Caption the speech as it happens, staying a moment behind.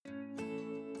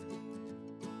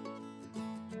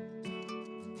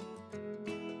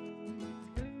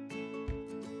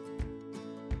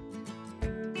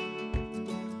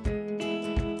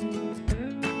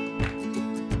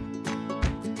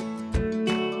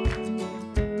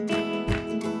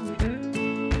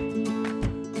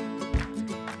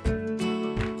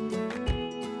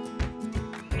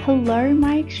Hello,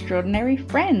 my extraordinary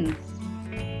friends.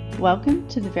 Welcome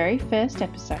to the very first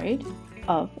episode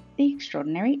of The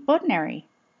Extraordinary Ordinary.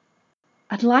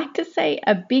 I'd like to say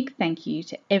a big thank you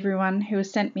to everyone who has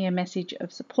sent me a message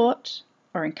of support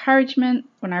or encouragement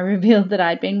when I revealed that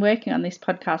I'd been working on this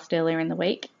podcast earlier in the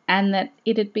week and that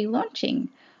it'd be launching.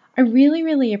 I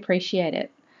really appreciate it.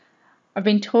 I've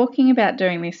been talking about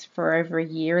doing this for over a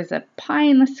year as a pie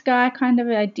in the sky kind of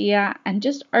idea, and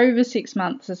just over 6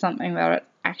 months as something that I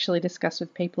actually discuss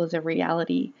with people as a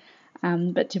reality.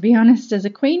 But to be honest, as a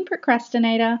queen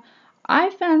procrastinator, I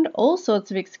found all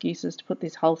sorts of excuses to put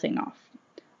this whole thing off.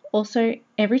 Also,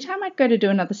 every time I'd go to do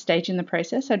another stage in the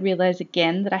process, I'd realize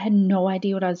again that I had no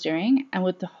idea what I was doing and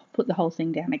would put the whole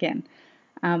thing down again.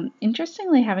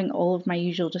 Interestingly, having all of my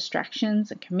usual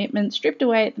distractions and commitments stripped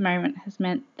away at the moment has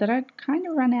meant that I'd kind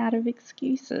of run out of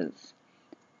excuses.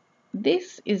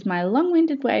 This is my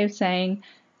long-winded way of saying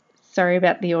sorry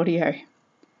about the audio.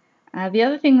 The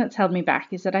other thing that's held me back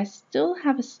is that I still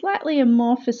have a slightly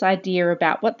amorphous idea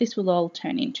about what this will all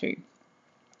turn into.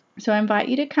 So I invite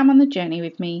you to come on the journey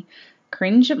with me,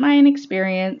 cringe at my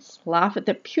inexperience, laugh at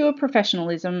the pure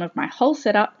professionalism of my whole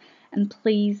setup, and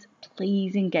please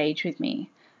engage with me.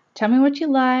 Tell me what you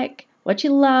like, what you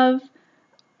love.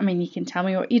 I mean, you can tell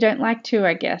me what you don't like too,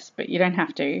 I guess, but you don't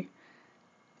have to.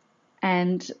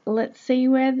 And let's see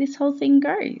where this whole thing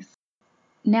goes.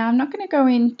 Now, I'm not going to go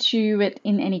into it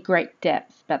in any great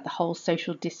depth about the whole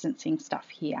social distancing stuff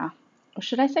here, or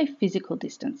should I say physical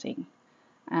distancing.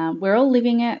 We're all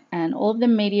living it, and all of the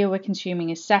media we're consuming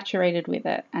is saturated with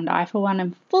it, and I, for one,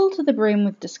 am full to the brim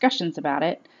with discussions about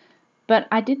it. But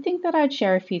I did think that I'd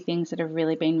share a few things that have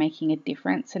really been making a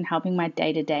difference in helping my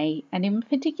day-to-day, and in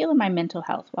particular my mental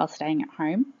health while staying at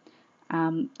home.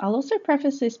 I'll also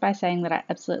preface this by saying that I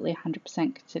absolutely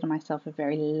 100% consider myself a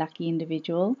very lucky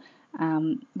individual.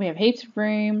 We have heaps of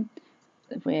room,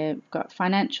 we've got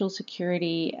financial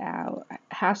security, our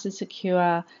house is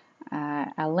secure,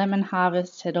 our lemon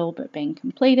harvest had all but been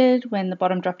completed when the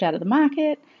bottom dropped out of the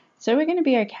market, so we're going to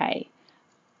be okay.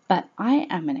 But I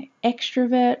am an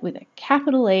extrovert with a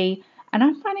capital E, and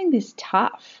I'm finding this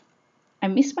tough. I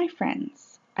miss my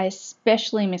friends. I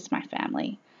especially miss my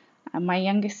family. My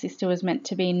youngest sister was meant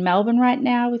to be in Melbourne right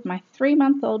now with my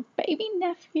 3-month-old baby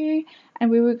nephew, and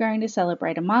we were going to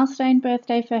celebrate a milestone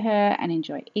birthday for her and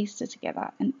enjoy Easter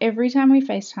together. And every time we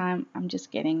FaceTime, I'm just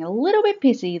getting a little bit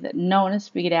pissy that no one has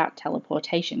figured out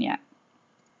teleportation yet.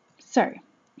 So,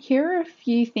 here are a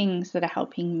few things that are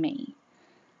helping me.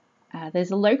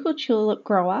 There's a local tulip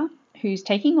grower who's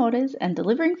taking orders and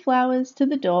delivering flowers to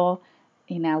the door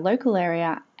in our local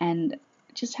area, and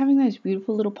just having those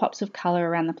beautiful little pops of colour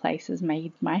around the place has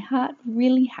made my heart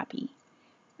really happy.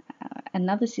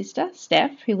 Another sister,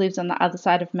 Steph, who lives on the other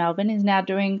side of Melbourne, is now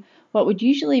doing what would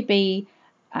usually be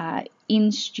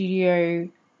in-studio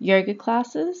yoga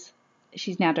classes.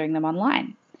 She's now doing them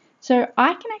online. So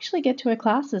I can actually get to her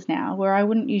classes now where I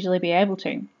wouldn't usually be able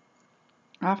to.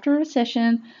 After a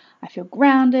session, I feel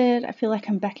grounded, I feel like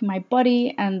I'm back in my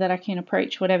body and that I can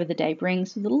approach whatever the day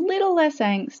brings with a little less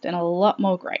angst and a lot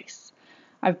more grace.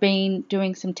 I've been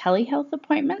doing some telehealth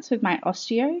appointments with my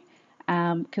osteo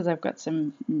because I've got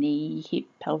some knee, hip,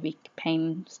 pelvic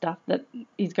pain stuff that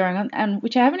is going on, and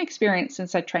which I haven't experienced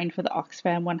since I trained for the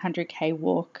Oxfam 100k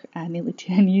walk nearly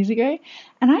 10 years ago.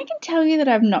 And I can tell you that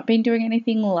I've not been doing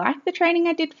anything like the training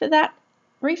I did for that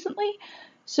recently.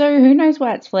 So who knows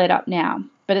why it's flared up now,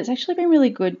 but it's actually been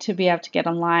really good to be able to get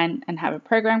online and have a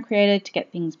program created to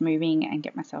get things moving and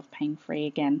get myself pain-free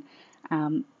again.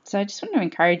 So I just want to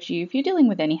encourage you, if you're dealing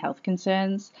with any health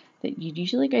concerns that you'd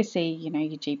usually go see, your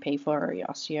GP for or your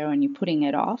osteo and you're putting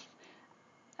it off,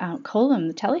 call them.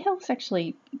 The telehealth's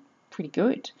actually pretty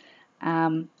good.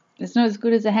 It's not as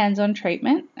good as a hands-on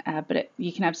treatment, but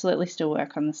you can absolutely still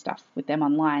work on the stuff with them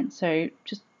online. So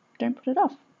just don't put it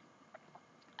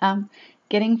off.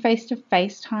 Getting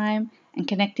face-to-face time and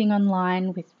connecting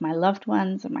online with my loved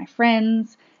ones and my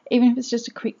friends, even if it's just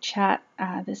a quick chat,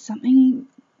 there's something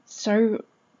so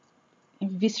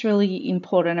viscerally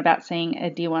important about seeing a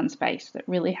dear one's face that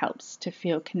really helps to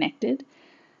feel connected.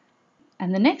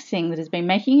 And the next thing that has been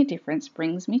making a difference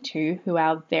brings me to who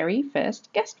our very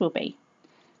first guest will be.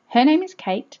 Her name is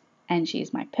Kate, and she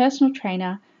is my personal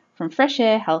trainer from Fresh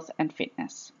Air Health and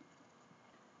Fitness.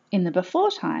 In the before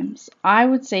times, I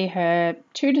would see her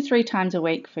 2 to 3 times a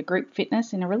week for group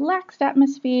fitness in a relaxed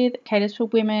atmosphere that caters for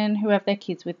women who have their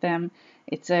kids with them.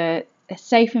 It's a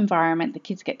safe environment. The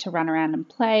kids get to run around and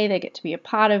play. They get to be a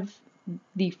part of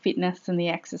the fitness and the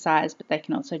exercise, but they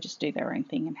can also just do their own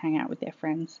thing and hang out with their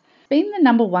friends. It's been the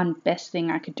number one best thing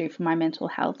I could do for my mental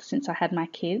health since I had my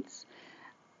kids.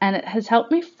 and it has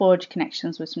helped me forge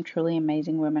connections with some truly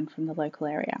amazing women from the local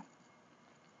area.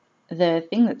 The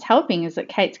thing that's helping is that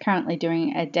Kate's currently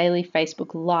doing a daily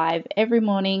Facebook Live every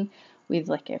morning with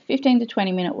like a 15 to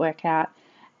 20 minute workout,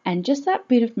 and just that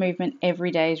bit of movement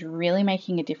every day is really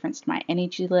making a difference to my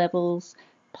energy levels,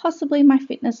 possibly my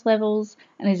fitness levels,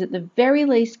 and is at the very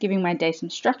least giving my day some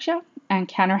structure and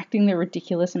counteracting the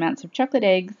ridiculous amounts of chocolate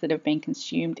eggs that have been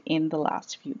consumed in the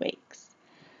last few weeks.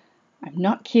 I'm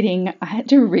not kidding, I had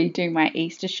to redo my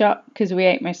Easter shop because we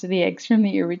ate most of the eggs from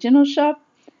the original shop,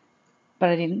 but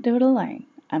I didn't do it alone.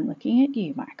 I'm looking at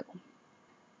you, Michael.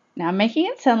 Now, I'm making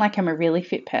it sound like I'm a really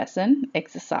fit person,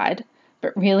 eggs aside,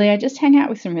 but really I just hang out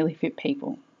with some really fit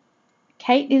people.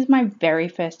 Kate is my very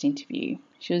first interview.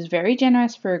 She was very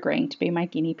generous for agreeing to be my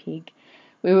guinea pig.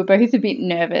 We were both a bit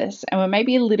nervous and were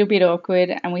maybe a little bit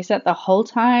awkward, and we sat the whole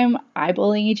time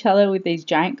eyeballing each other with these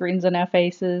giant grins on our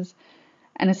faces.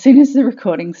 And as soon as the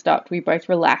recording stopped, we both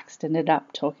relaxed and ended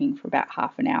up talking for about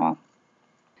half an hour.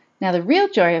 Now, the real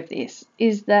joy of this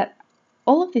is that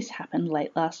all of this happened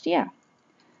late last year.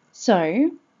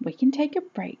 So we can take a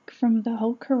break from the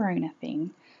whole corona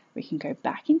thing. We can go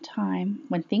back in time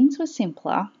when things were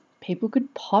simpler, people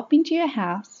could pop into your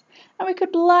house, and we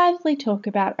could blithely talk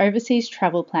about overseas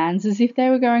travel plans as if they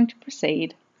were going to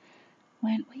proceed.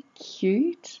 Weren't we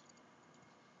cute?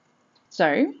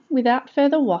 So, without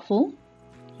further waffle,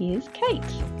 here's Kate.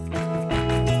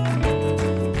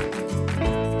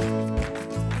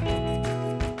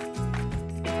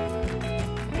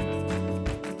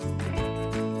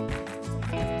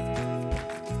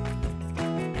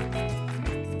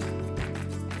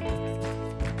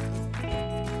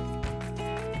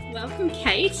 Welcome,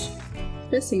 Kate.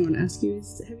 First thing I want to ask you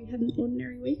is, have you had an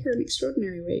ordinary week or an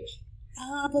extraordinary week?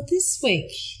 But this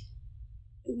week,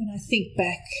 when I think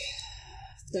back,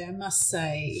 I must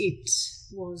say it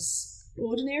was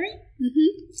ordinary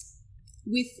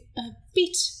with a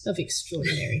bit of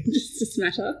extraordinary. Just a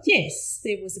smatter? Yes,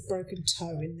 there was a broken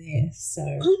toe in there, so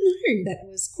that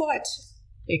was quite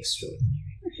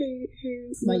extraordinary.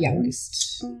 Who? My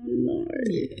youngest. Oh, no.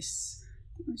 Yes.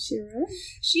 Is she alright?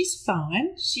 She's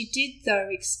fine. She did, though,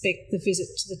 expect the visit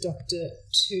to the doctor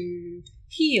to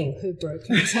heal her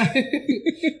broken toe,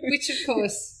 which, of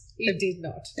course, it did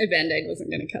not. A Band-Aid wasn't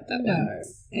going to cut that one. No,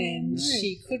 and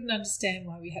she couldn't understand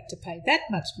why we had to pay that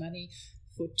much money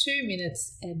for 2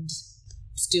 minutes and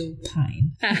still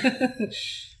pain.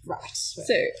 Right.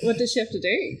 So what does she have to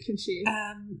do? Can she?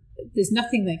 There's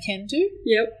nothing they can do.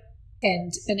 Yep.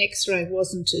 And an x-ray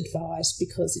wasn't advised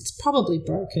because it's probably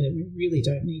broken and we really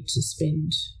don't need to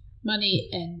spend money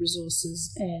and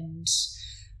resources and,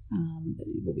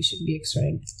 we shouldn't be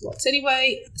x-raying lots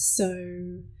anyway. So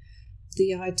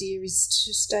the idea is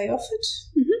to stay off it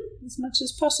as much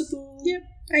as possible. Yep.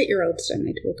 8-year-olds don't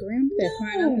need to walk around. They're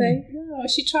fine, aren't they? No,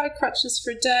 she tried crutches for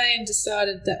a day and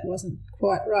decided that wasn't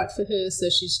quite right for her, so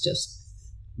she's just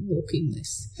walking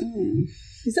less. Oh.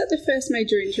 Is that the first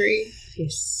major injury?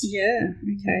 Yes. Yeah,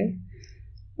 okay.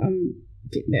 I'm a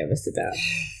bit nervous about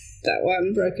that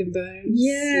one. Broken bones.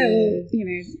 Yeah, well, you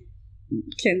know,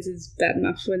 Ken's is bad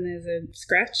enough when there's a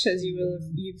scratch, as you will have.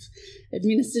 You've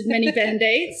administered many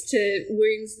Band-Aids to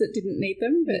wounds that didn't need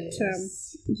them, but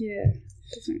yes. Yeah,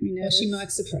 does make me nervous. Well, she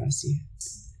might surprise you.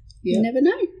 Yep. You never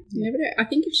know. You never know. I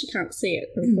think if she can't see it,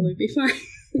 it'll probably be fine.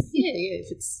 Yeah,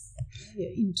 if it's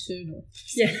internal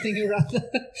something or other.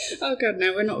 Oh, God,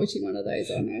 no, we're not wishing one of those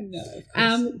on her. No, of course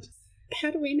not.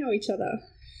 How do we know each other?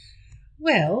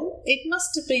 Well, it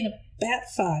must have been about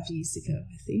 5 years ago,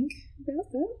 I think,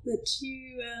 About that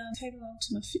you came along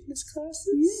to my fitness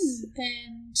classes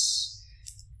and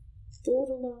brought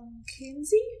along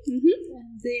Kenzie,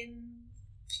 and then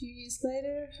a few years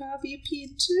later, Harvey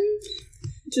appeared too.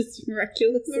 Just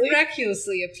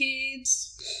miraculously appeared.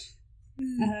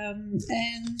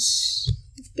 And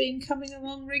we've been coming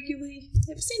along regularly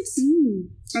ever since.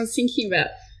 I was thinking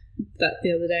about that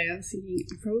the other day. I was thinking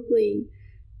I probably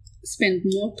spend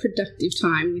more productive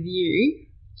time with you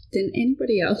than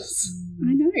anybody else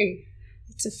I know.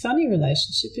 It's a funny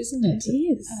relationship, isn't it? It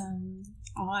is.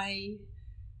 I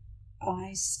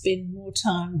spend more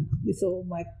time with all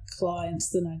my clients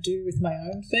than I do with my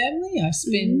own family.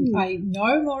 I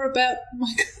know more about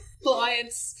my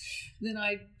clients than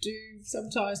I do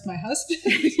sometimes my husband,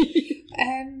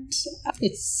 and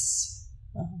it's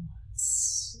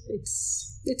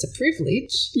a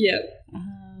privilege. Yep.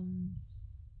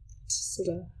 To sort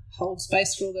of hold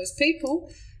space for all those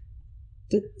people,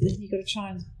 but then you've got to try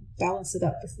and balance it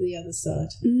up with the other side.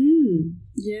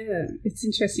 Yeah, it's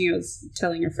interesting. I was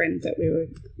telling a friend that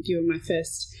you were my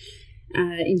first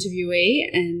interviewee,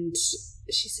 and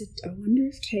she said, I wonder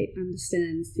if Kate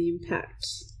understands the impact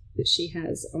that she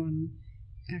has on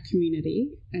our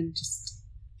community and just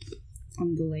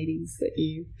on the ladies that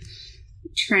you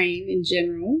train in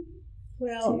general?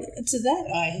 Well, to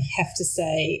that I have to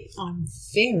say I'm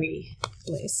very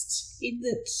blessed in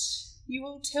that you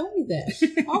all tell me that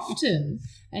often.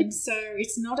 And so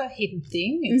it's not a hidden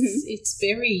thing. It's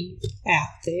very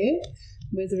out there,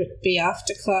 whether it be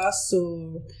after class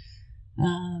or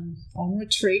on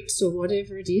retreats or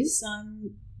whatever it is.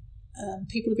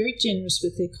 People are very generous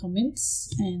with their comments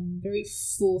and very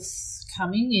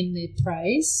forthcoming in their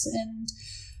praise, and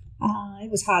it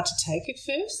was hard to take at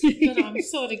first, but I'm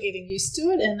sort of getting used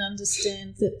to it and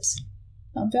understand that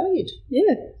I'm valued.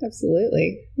 Yeah,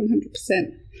 absolutely,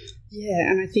 100%.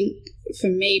 Yeah, and I think for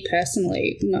me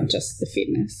personally, not just the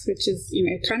fitness, which is,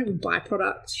 kind of a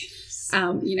byproduct.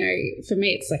 For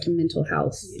me, it's like a mental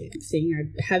health thing. I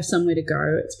have somewhere to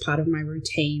go. It's part of my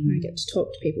routine. I get to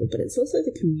talk to people, but it's also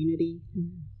the community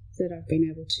that I've been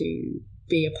able to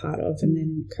be a part of and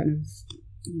then kind of,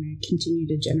 continue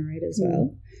to generate as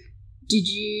well. Did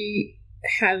you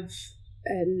have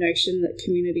a notion that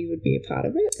community would be a part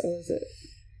of it, or is it?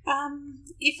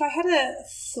 If I had a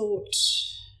thought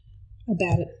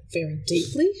about it very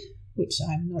deeply, which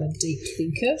I'm not a deep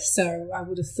thinker, so I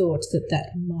would have thought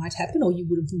that might happen, or you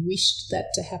would have wished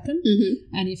that to happen.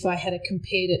 Mm-hmm. And if I had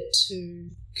compared it to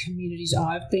communities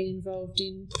I've been involved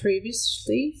in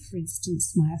previously, for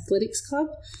instance, my athletics club,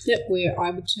 where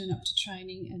I would turn up to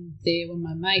training and there were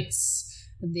my mates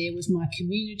and there was my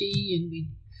community, and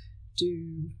we'd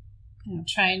do our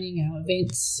training, our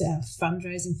events, our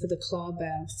fundraising for the club,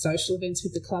 our social events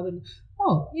with the club, and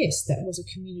oh, yes, that was a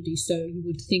community. So you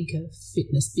would think a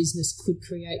fitness business could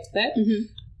create that.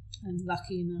 Mm-hmm. And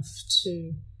lucky enough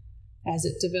to, as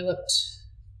it developed,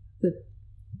 that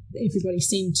everybody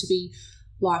seemed to be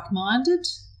like-minded.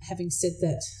 Having said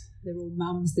that, they're all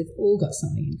mums. They've all got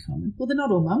something in common. Well, they're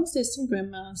not all mums. There's some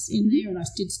grandmas in there, and I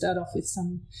did start off with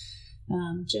some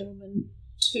gentlemen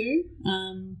too.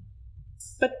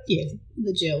 But, yeah,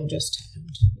 the gel just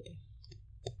happened. Yeah.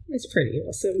 It's pretty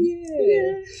awesome.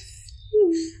 Yeah.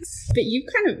 But you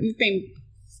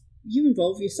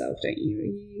involve yourself, don't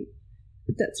you?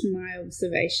 That's my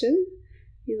observation.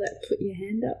 You put your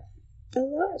hand up a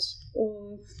lot,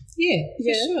 or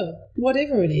for sure.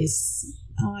 Whatever it is,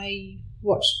 I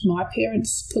watched my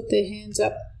parents put their hands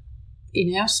up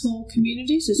in our small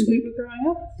communities as we were growing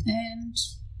up, and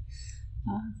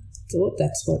I thought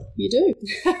that's what you do.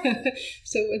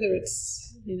 So whether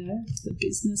it's the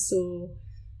business or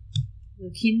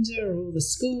the kinder or the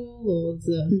school or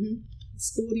the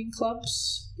sporting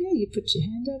clubs, you put your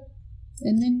hand up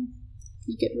and then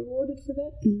you get rewarded for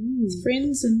that.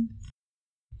 Friends and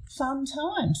fun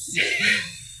times.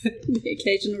 The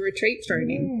occasional retreat thrown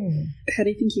in. How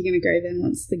do you think you're going to go then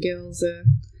once the girls are,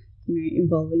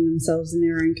 involving themselves in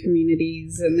their own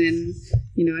communities? And then,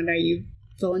 I know you've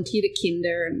volunteered at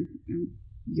Kinder and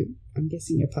I'm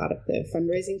guessing you're part of the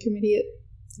fundraising committee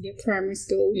at primary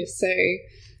school. Yep. So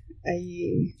are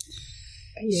you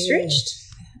stretched?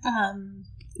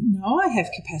 No, I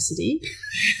have capacity.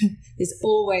 There's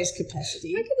always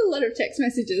capacity. I get a lot of text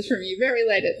messages from you very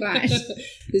late at night.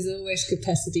 There's always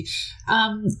capacity.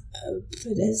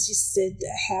 But as you said,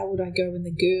 how would I go when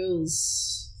the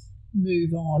girls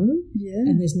move on? Yeah.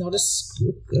 And there's not a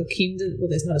kinder. Well,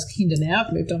 there's not a kinder now.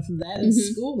 I've moved on from that. And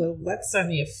school, well, that's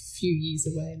only a few years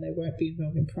away and they won't be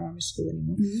involved in primary school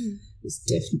anymore. There's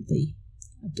definitely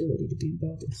ability to be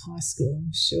involved in high school,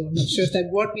 I'm sure. I'm not sure if they'd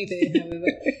want me there, however.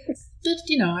 But,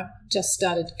 I've just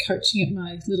started coaching at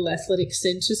my little athletic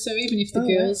centre, so even if the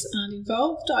girls aren't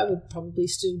involved, I would probably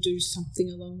still do something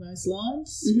along those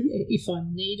lines if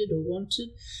I'm needed or wanted.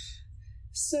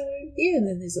 So, and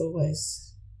then there's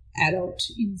always adult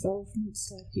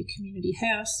involvements like your community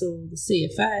house or the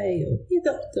CFA, or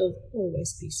there'll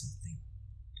always be something.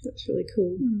 That's really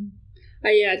cool.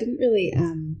 I didn't really,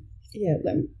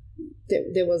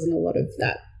 there wasn't a lot of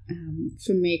that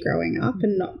for me growing up,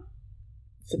 and not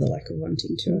for the lack of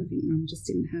wanting to. I think Mum just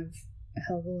didn't have a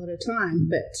hell of a lot of time.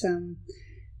 But,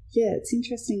 it's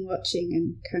interesting watching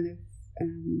and kind of,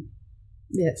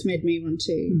 it's made me want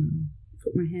to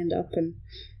put my hand up and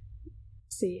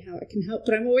see how I can help.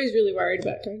 But I'm always really worried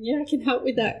about going, I can help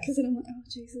with that, because then I'm like, oh,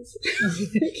 Jesus.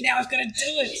 Now I've got to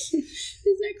do it.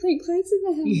 There's no clean clothes in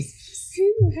the house.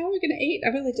 How are we going to eat?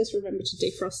 I've only just remembered to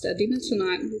defrost our dinner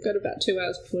tonight. We've got about 2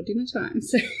 hours before dinner time.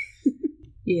 So,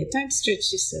 don't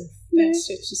stretch yourself. Don't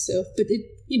stretch yourself. But, but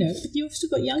you've still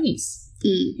got youngies.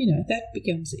 That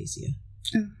becomes easier.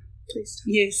 Oh, please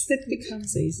don't. Yes, that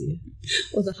becomes easier.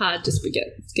 Or the hard just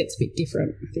gets a bit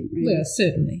different, I think. Maybe. Well,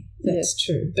 certainly. That's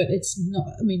true. But it's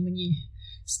not, when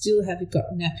still have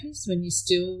got nappies, when you're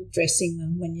still dressing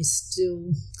them, when you're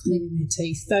still cleaning their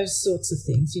teeth, those sorts of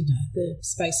things, you know, the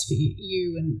space for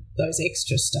you and those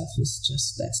extra stuff is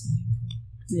just, that's not important.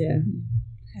 Yeah.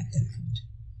 At that point.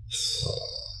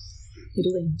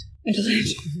 It'll end.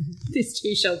 This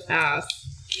too shall pass.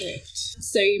 Correct.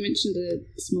 So you mentioned the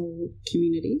small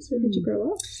communities. Where did you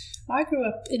grow up? I grew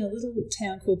up in a little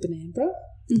town called Benambra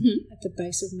at the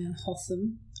base of Mount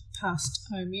Hotham, past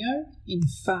Omeo in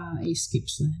far East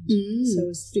Gippsland. So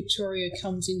as Victoria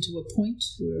comes into a point,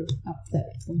 we're up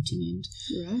that pointing end.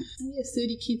 Right. And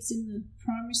 30 kids in the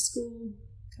primary school,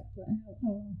 a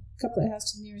couple of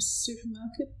houses to the nearest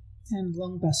supermarket, and a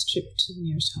long bus trip to the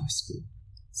nearest high school.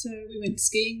 So we went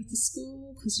skiing with the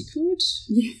school because you could.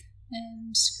 Yeah.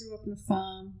 And grew up on a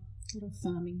farm, a lot of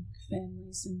farming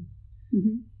families, and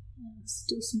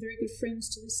still some very good friends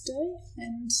to this day.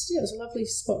 And it was a lovely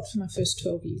spot for my first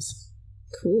 12 years.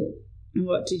 Cool. And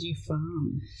what did you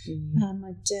farm?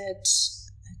 My dad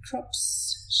had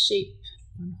crops, sheep,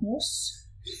 one horse,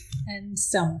 and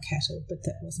some cattle, but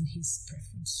that wasn't his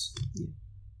preference. Yeah.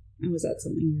 And was that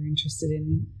something you were interested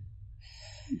in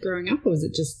growing up, or was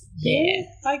it just there?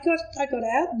 I got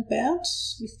out and about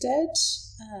with Dad.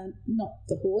 Not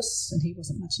the horse, and he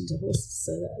wasn't much into horses,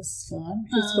 so that was fine.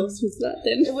 Whose horse was that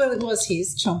then? Well, it was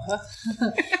his, Chomper,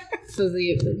 for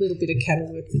the little bit of cattle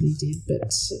work that he did,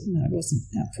 but no, it wasn't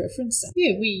our preference.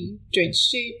 Yeah, we drenched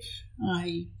sheep.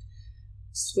 I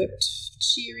swept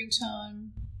shearing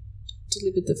time,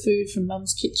 delivered the food from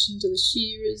Mum's kitchen to the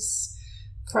shearers,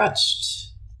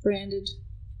 crutched, branded.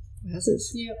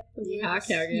 Wowzers. Yep. Yeehaw,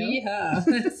 cowgirl. Yeehaw,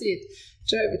 that's it.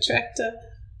 Drove a tractor,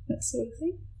 that sort of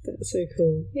thing. That's so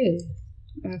cool. Yeah.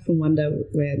 I often wonder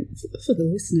where, for the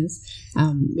listeners,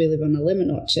 we live on a lemon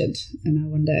orchard, and I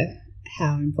wonder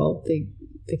how involved the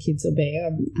kids will be. I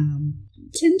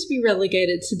tend to be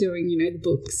relegated to doing, the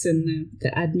books and the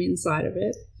admin side of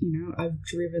it. I've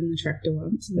driven the tractor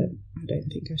once, but I don't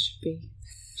think I should be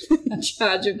in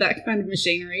charge of that kind of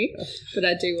machinery. But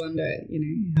I do wonder,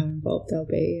 how involved they'll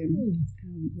be and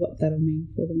what that'll mean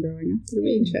for them growing up. It'll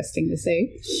be interesting to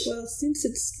see. Well, since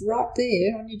it's right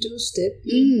there on your doorstep,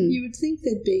 you would think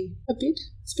there'd be a bit,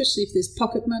 especially if there's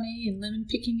pocket money and lemon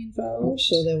picking involved. I'm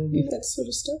sure there will be. That sort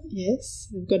of stuff. Yes.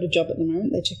 They've got a job at the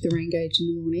moment. They check the rain gauge in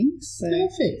the mornings. So,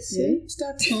 perfect. See?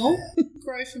 Start small,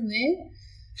 grow from there.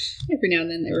 Every now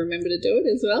and then they remember to do it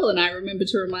as well, and I remember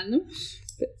to remind them.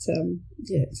 But, it's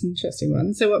an interesting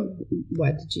one. So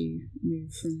why did you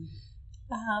move from...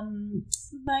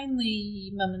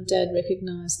 Mainly Mum and Dad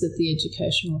recognised that the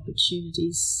educational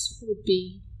opportunities would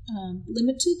be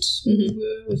limited. We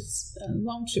were with a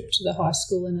long trip to the high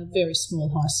school and a very small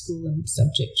high school, and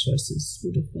subject choices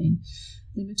would have been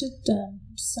limited.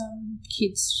 Some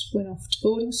kids went off to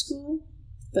boarding school,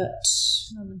 but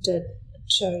Mum and Dad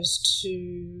chose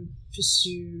to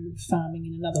pursue farming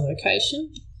in another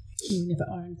location. We never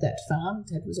owned that farm.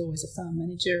 Dad was always a farm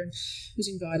manager and was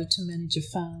invited to manage a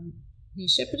farm near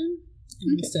Shepparton.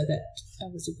 And so that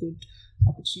was a good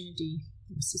opportunity.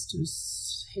 My sister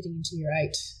was heading into year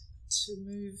 8 to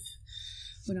move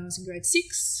when I was in grade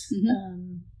 6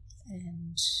 and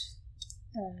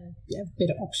have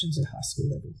better options at high school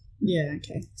level. Yeah,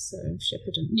 okay. So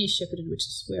near Shepparton, which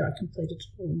is where I completed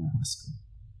all my high school.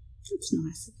 That's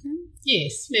nice of them.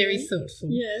 Yes, very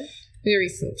thoughtful. Yeah. Very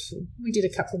thoughtful. We did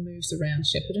a couple of moves around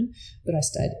Shepparton, but I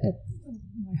stayed at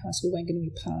my high school,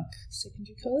 Wanganui Park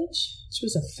Secondary College, which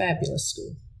was a fabulous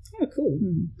school. Oh, cool.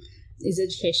 Is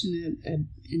education an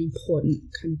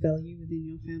important kind of value within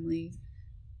your family?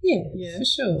 Yeah, for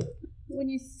sure. When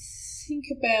you think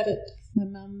about it, my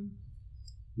mum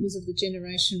was of the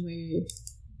generation where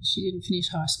she didn't finish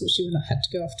high school. She would have had to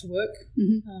go off to work,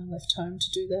 left home to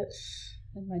do that.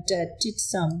 And my dad did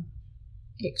some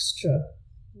extra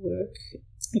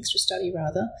study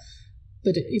rather,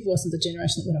 but it wasn't the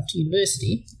generation that went off to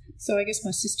university. So I guess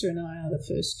my sister and I are the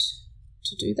first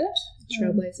to do that.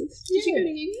 Trailblazers. Did you go to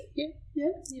uni? Yeah.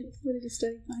 What did you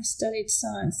study? I studied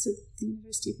science at the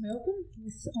University of Melbourne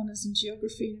with honours in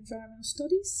geography and environmental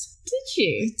studies. Did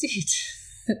you? I did.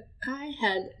 I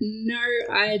had no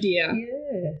idea.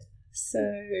 Yeah. So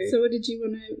what did you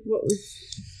want to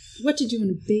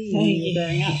be when you were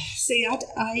growing up? See, I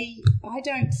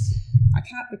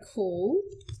can't recall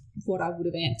what I would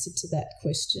have answered to that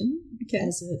question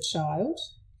as a child.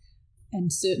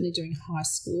 And certainly during high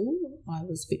school, I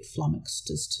was a bit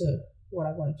flummoxed as to what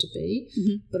I wanted to be,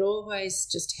 but always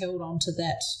just held on to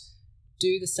that,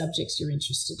 do the subjects you're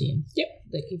interested in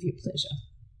that give you pleasure.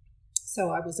 So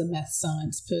I was a math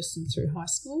science person through high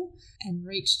school and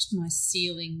reached my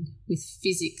ceiling with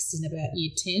physics in about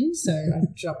year 10. So I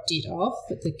dropped it off,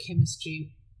 but the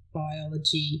chemistry,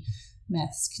 biology,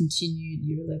 maths continued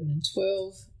year 11 and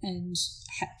 12, and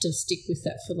had to stick with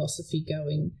that philosophy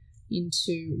going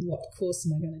into what course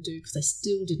am I going to do, because I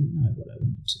still didn't know what I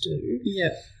wanted to do.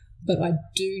 Yeah. But I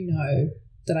do know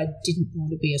that I didn't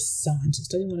want to be a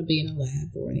scientist. I didn't want to be in a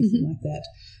lab or anything like that.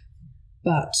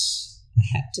 But I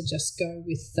had to just go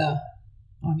with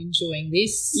I'm enjoying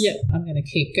this. Yep. I'm going to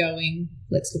keep going.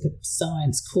 Let's look at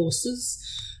science courses.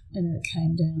 And then it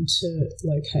came down to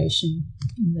location,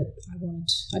 in that I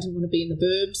didn't want to be in the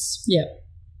burbs. Yep.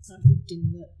 I've lived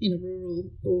in a rural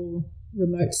or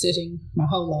remote setting my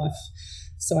whole life.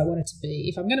 So I wanted to be,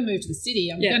 if I'm going to move to the city,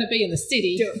 I'm going to be in the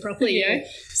city. Do it properly, yeah.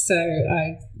 So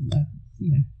I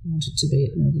wanted to be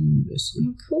at Melbourne University.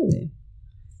 Oh, cool. Yeah.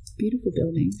 Beautiful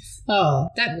buildings. Oh,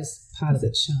 that was part of the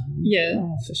charm. Yeah.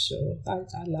 Oh, for sure.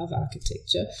 I love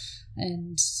architecture,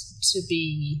 and to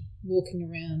be walking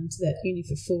around that uni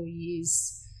for 4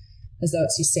 years as though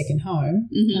it's your second home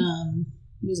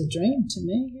was a dream to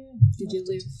me. Yeah. Did you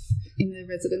live in the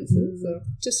residences? Or?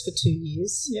 Just for 2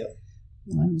 years. Yep.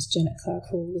 Mine was Janet Clark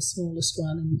Hall, the smallest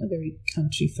one, and a very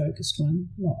country-focused one,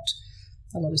 not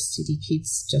a lot of city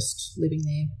kids just living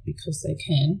there because they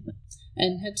can,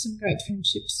 and had some great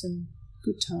friendships and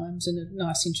good times and a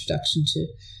nice introduction to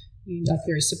uni. Like,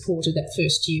 very supported that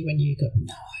first year when you got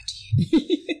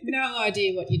no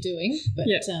idea what you're doing. But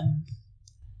yes,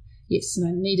 and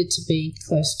I needed to be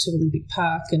close to Olympic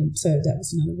Park, and so that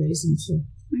was another reason for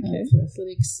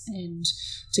athletics, and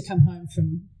to come home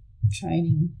from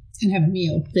training and have a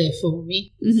meal there for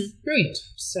me. Brilliant.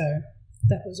 So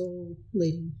that was all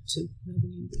leading to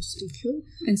Melbourne University. Cool.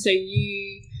 And so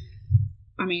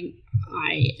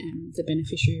I am the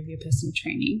beneficiary of your personal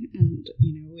training, and,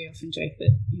 we often joke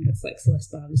that, it's like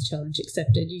Celeste Barber's challenge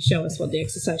accepted. You show us what the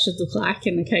exercise should look like,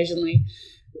 and occasionally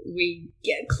we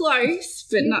get close,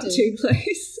 but not too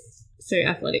close. So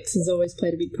athletics has always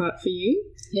played a big part for you.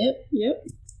 Yep. Yeah,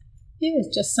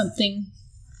 it's just something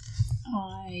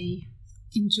I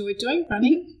enjoy doing,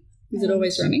 running. Is it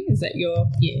always running? Is that your...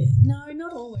 Yeah. No,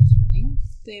 not always running.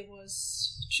 There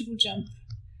was triple jump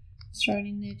thrown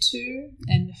in there too,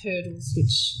 and hurdles,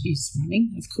 which is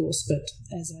running, of course, but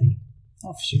as a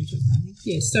offshoot of running.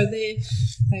 Yeah, so they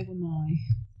were my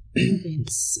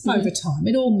events over time.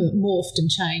 It all morphed and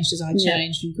changed as I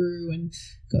changed and grew and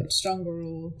got stronger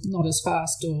or not as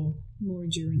fast or more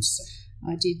endurance.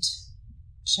 I did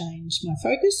change my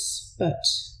focus, but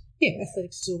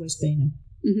athletics has always been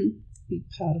a big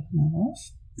part of my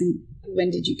life. And when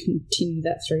did you continue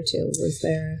that through till? Was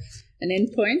there an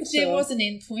end point? There was an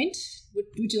end point.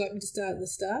 Would you like me to start at the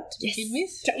start to begin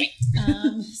with? Tell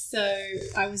me. So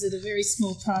I was at a very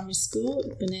small primary school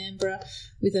at Benambra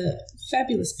with a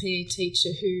fabulous PE teacher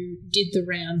who did the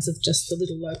rounds of just the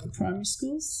little local primary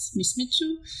schools, Miss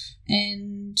Mitchell,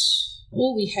 and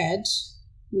all we had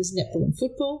was netball and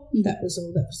football. That was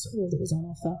all that was on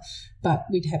offer. But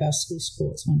we'd have our school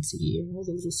sports once a year, and all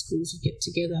the little schools would get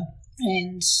together,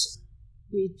 and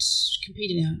we'd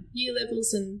compete in our year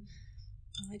levels, and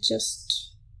I just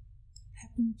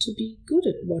happened to be good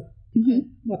at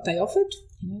what they offered.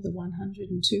 The 100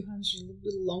 and 200, a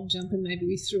little long jump, and maybe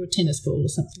we threw a tennis ball or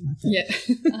something like that.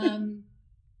 Yeah.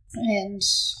 And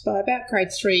by about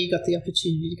grade 3, you got the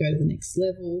opportunity to go to the next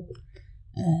level.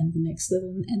 And the next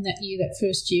level, and that year, that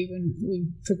first year when we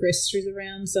progressed through the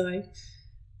rounds, I,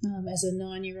 as a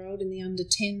 9-year-old in the under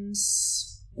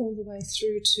 10s, all the way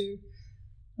through to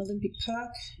Olympic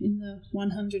Park in the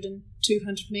 100 and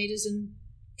 200 metres, and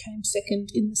came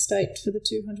second in the state for the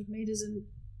 200 metres, and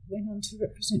went on to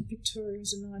represent Victoria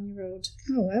as a 9-year-old.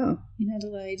 Oh, wow. In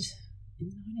Adelaide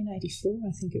in 1984,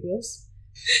 I think it was.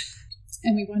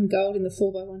 And we won gold in the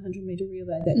 4x100 metre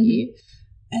relay that year.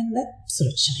 And that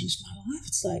sort of changed my life.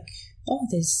 It's like,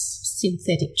 there's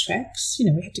synthetic tracks.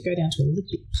 We had to go down to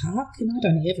Olympic Park, and I'd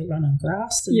only ever run on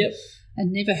grass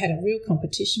and never had a real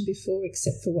competition before,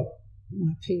 except for what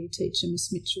my PE teacher,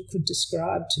 Miss Mitchell, could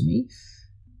describe to me.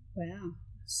 Wow.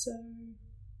 So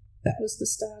that was the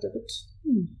start of it.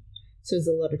 So there's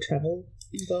a lot of travel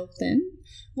involved then?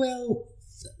 Well,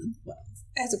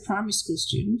 as a primary school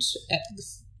student at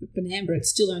Benambra, it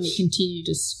still only continued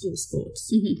as school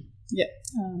sports.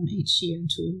 Each year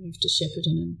until we moved to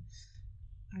Shepparton, and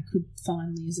I could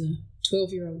finally, as a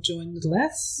 12-year-old, join Little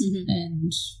Aths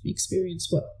and experience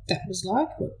what that was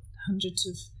like, what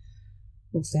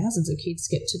thousands of kids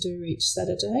get to do each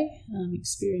Saturday,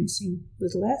 experiencing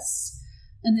Little Aths.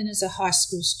 And then as a high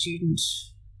school student,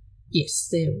 yes,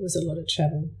 there was a lot of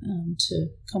travel to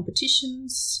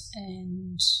competitions,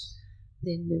 and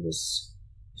then there was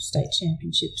state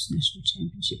championships, national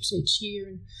championships each year,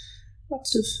 and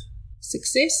lots of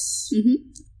success.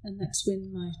 And that's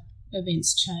when my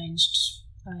events changed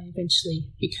I eventually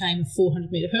became a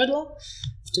 400-metre hurdler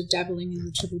after dabbling in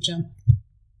the triple jump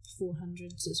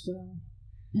 400s as well.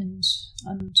 And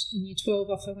in Year 12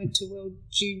 off, I went to World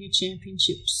Junior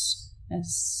Championships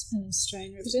as an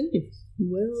Australian representative.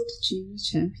 World Junior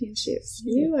Championships.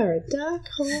 Yeah. You are a dark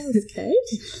horse, Kate.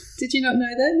 Did you not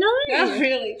know that? No. Oh,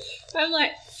 really? I'm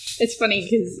like, it's funny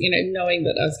because, knowing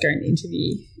that I was going to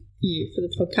interview you for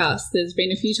the podcast, there's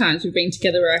been a few times we've been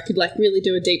together where I could really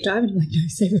do a deep dive and I'm like, no,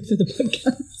 save it for the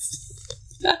podcast.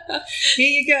 Here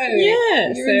you go.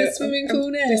 Yeah. You're in the swimming pool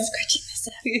now. I'm scratching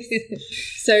myself.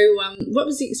 So what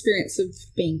was the experience of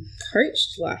being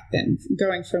coached like then?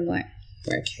 Going from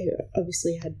okay,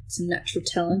 obviously you had some natural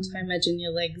talent. I imagine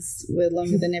your legs were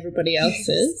longer than everybody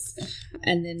else's.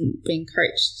 And then being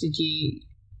coached, did you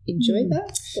enjoy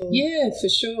that? Or? Yeah, for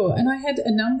sure. And I had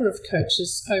a number of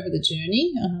coaches over the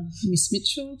journey. Miss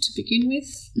Mitchell to begin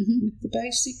with, with the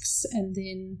basics. And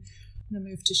then when I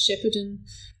moved to Shepparton,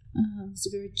 was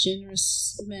a very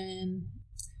generous man,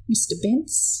 Mr.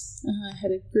 Bentz. I had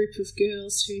a group of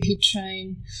girls who he'd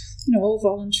train, all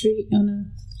voluntary on a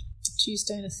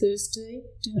Tuesday and a Thursday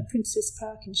down at Princess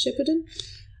Park in Shepparton.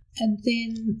 And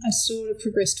then I sort of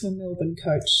progressed to a Melbourne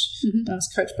coach. I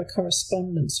was coached by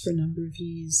correspondence for a number of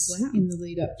years in the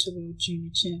lead up to World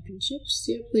Junior Championships.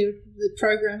 Yep, the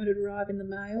program had arrived in the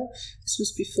mail. This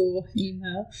was before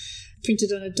email.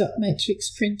 Printed on a dot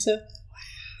matrix printer.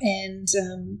 And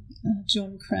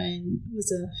John Crane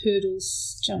was a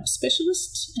hurdles jump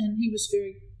specialist, and he was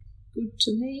very good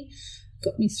to me.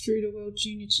 Got me through to World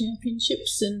Junior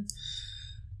Championships, and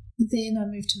then I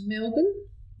moved to Melbourne,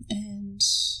 and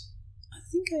I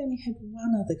think I only had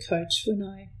one other coach when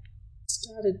I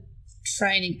started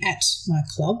training at my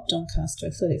club, Doncaster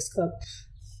Athletics Club.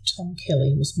 Tom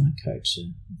Kelly was my coach,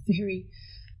 a very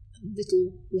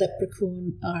little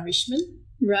leprechaun Irishman.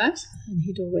 Right. And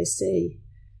he'd always say,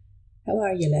 "How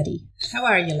are you, laddie? How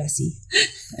are you, lassie?"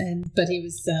 But he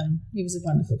was a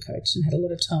wonderful coach and had a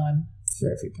lot of time for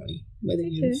everybody, whether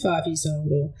you're 5 years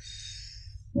old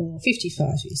or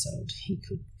 55 years old. He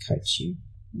could coach you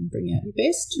and bring out your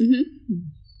best.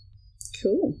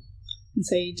 Cool. And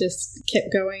so you just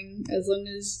kept going as long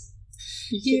as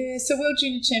you so World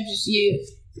Junior Championships year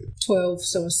 12,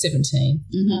 so I was 17.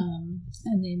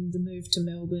 And then the move to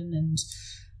Melbourne and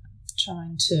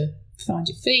trying to find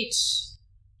your feet,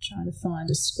 trying to find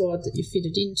a squad that you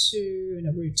fitted into and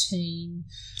a routine,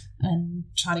 and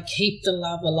trying to keep the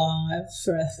love alive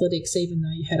for athletics even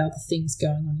though you had other things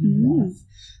going on in your life.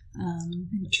 And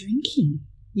drinking.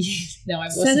 Yeah, no, I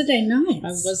wasn't. Saturday nights.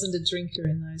 I wasn't a drinker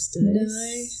in those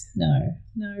days.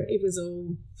 No, it was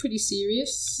all pretty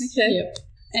serious. Okay. Yep.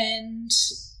 And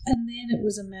then it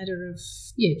was a matter of,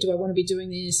 do I want to be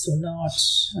doing this or not?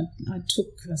 I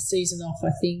took a season off,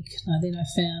 I think. Then I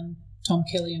found Tom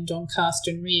Kelly and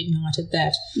Doncaster and reignited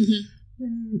that.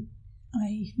 Then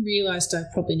I realised I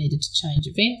probably needed to change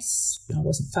events. I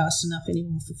wasn't fast enough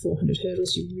anymore for 400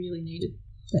 hurdles. You really needed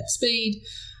that speed.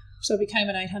 So I became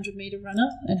an 800-metre runner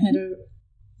and had a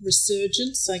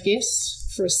resurgence, I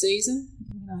guess, for a season.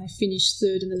 I finished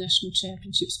third in the national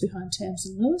championships behind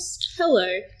Tamsin Lewis.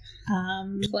 Hello.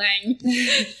 Clang.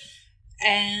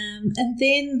 And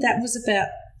then that was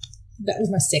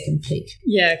my second peak.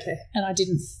 Yeah, okay. And I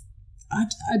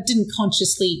didn't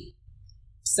consciously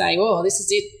say, "Oh, this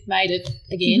is it, made it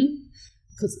again,"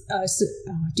 because I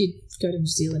did go to New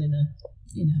Zealand in a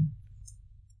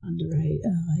under a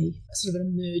sort of an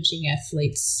emerging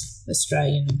athletes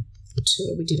Australian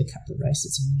tour. We did a couple of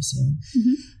races in New Zealand,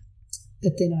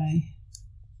 but then I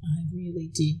really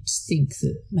did think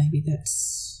that maybe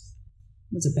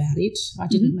was about it. I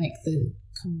didn't make the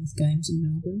Commonwealth Games in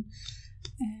Melbourne,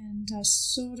 and I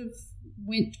sort of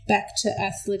went back to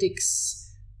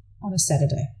athletics on a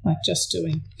Saturday, like just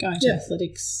going to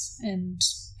athletics and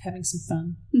having some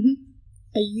fun.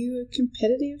 Are you a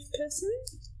competitive person?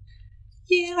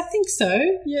 Yeah, I think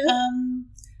so. Yeah.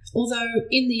 Although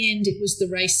in the end it was the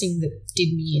racing that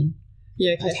did me in.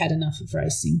 Yeah, okay. I'd had enough of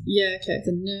racing. Yeah, okay.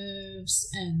 The nerves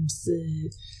and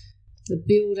the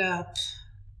build-up.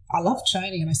 I love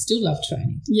training and I still love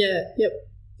training. Yeah, yep.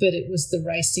 But it was the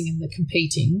racing and the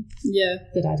competing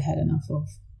that I'd had enough of.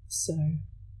 So,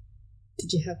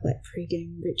 did you have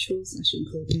pre-game rituals? I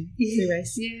shouldn't call them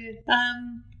pre-race. Yeah.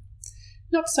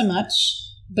 Not so much,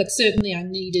 but certainly I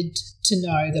needed to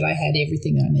know that I had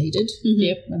everything I needed.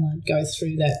 Yep, and I'd go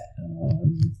through that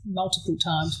multiple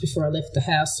times before I left the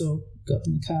house or got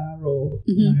in the car or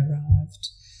when I arrived.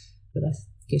 But I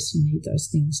guess you need those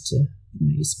things to,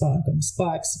 you spike. I've got my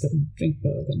spikes, I've got my drink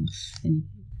bag, and you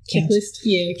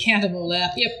checklist. Count them all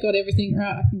out. Yep, got everything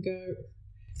right. I can go.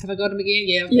 have I got him again?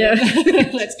 Yeah. Yeah.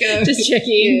 Let's go. Just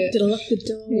checking. Yeah. Did I lock the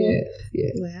door?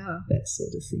 Yeah. Wow. That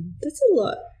sort of thing. That's a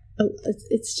lot.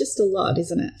 It's just a lot,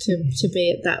 isn't it, to be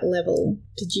at that level?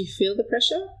 Did you feel the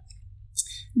pressure?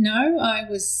 No, I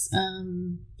was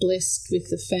blessed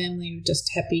with a family who were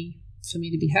just happy for me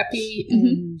to be happy,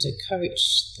 and a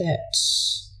coach that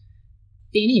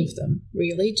any of them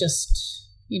really just,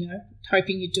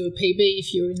 hoping you'd do a PB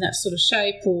if you were in that sort of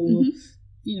shape, or,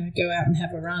 go out and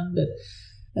have a run. But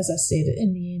as I said,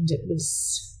 in the end,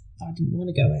 I didn't want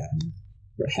to go out and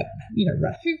have,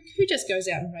 who just goes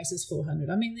out and races 400?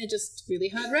 I mean, they're just really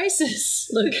hard races.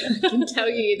 Look, I can tell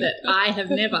you that I have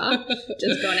never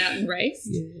just gone out and raced.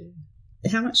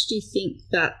 Yeah. How much do you think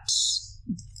that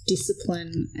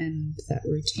discipline and that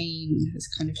routine has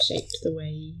kind of shaped the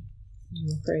way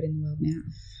you operate in the world now?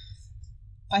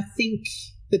 I think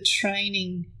the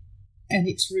training and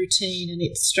its routine and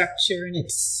its structure and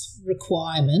its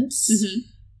requirements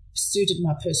suited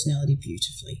my personality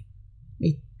beautifully.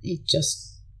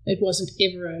 It wasn't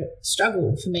ever a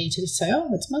struggle for me to say,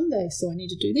 oh, it's Monday, so I need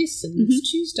to do this, and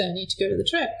it's Tuesday, I need to go to the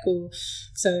track.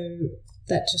 So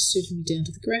that just suited me down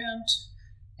to the ground,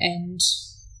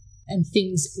 and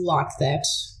things like that,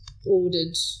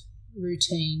 ordered,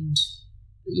 routined,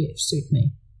 suit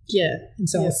me. Yeah. And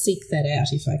so I'll seek that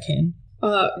out if I can.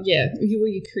 Yeah.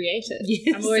 You create it.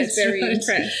 Yes, I'm always very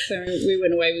impressed. So we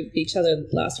went away with each other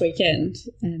last weekend,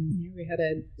 and we had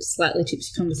a slightly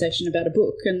tipsy conversation about a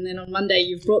book, and then on Monday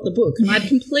you've brought the book, and I'd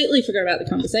completely forgot about the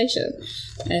conversation.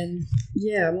 And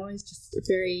I'm always just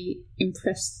very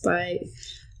impressed by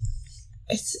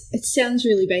it. Sounds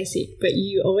really basic, but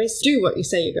you always do what you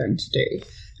say you're going to do.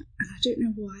 And I don't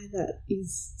know why that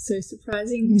is so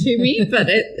surprising to me, but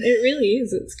it really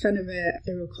is. It's kind of a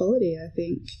real quality, I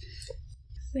think.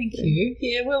 Thank you.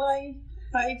 Yeah, well, I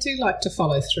do like to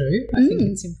follow through. I think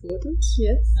it's important.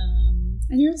 Yes.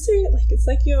 And you're also, it's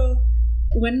like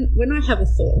when I have a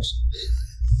thought,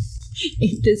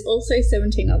 there's also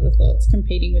 17 other thoughts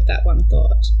competing with that one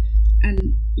thought.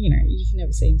 And, you can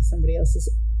never see into somebody else's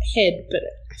head, but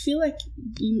I feel like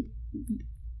you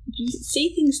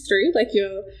see things through,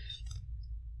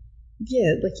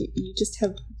 you just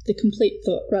have the complete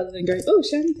thought rather than going, oh,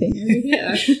 shiny thing over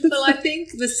here. Well, I think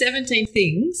the 17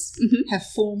 things have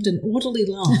formed an orderly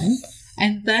line,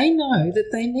 and they know that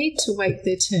they need to wait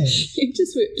their turn. You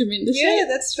just whipped them into shape. Yeah,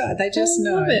 that's right. They just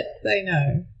know. Love it. They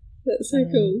know. That's so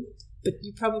cool. But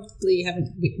you probably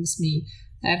haven't witnessed me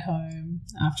at home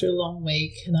after a long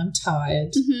week and I'm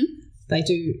tired.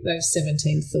 Those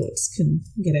 17 thoughts can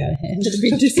get out of hand. A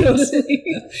bit disorderly.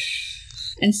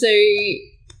 And so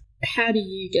how do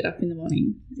you get up in the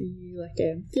morning? Are you like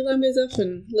the alarm goes off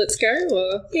and let's go?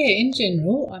 Or yeah, in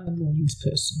general, I'm a mornings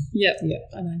person. Yep.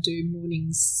 And I do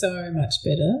mornings so much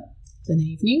better than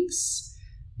evenings.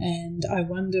 And I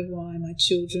wonder why my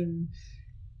children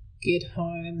get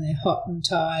home, they're hot and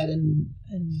tired and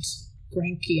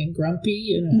cranky and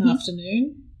grumpy in the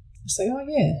afternoon. I say, oh,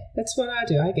 yeah, that's what I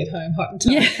do. I get home hot and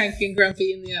tired, cranky and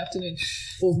grumpy in the afternoon.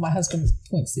 Or my husband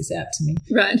points this out to me.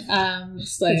 Right.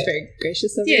 So, that's very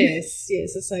gracious of you. Yes.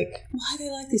 It's like, why are they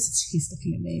like this? He's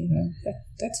looking at me.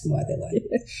 That's why they're like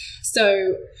this.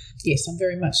 So, yes, I'm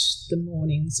very much the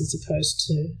mornings as opposed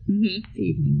to the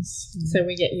evenings. So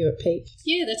we get you at peak.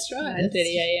 Yeah, that's right. 9:30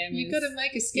 a.m. You've got to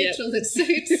make a schedule that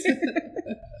suits.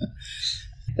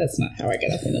 That's not how I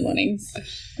get up in the mornings.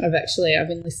 I've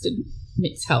enlisted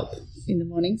Mick's help in the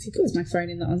mornings. He puts my phone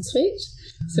in the ensuite.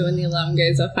 So when the alarm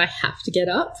goes off, I have to get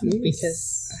up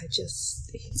because I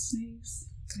just hit snooze.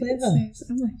 Clever.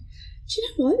 I'm like, do you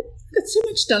know what? I got so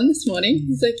much done this morning.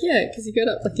 He's like, yeah, because you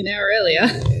got up like an hour earlier.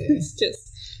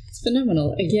 It's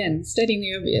phenomenal. Again, stating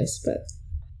the obvious, but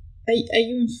are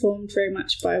you informed very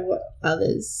much by what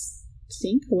others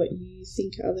think or what you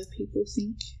think other people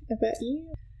think about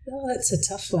you? Oh, that's a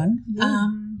tough one. Yeah.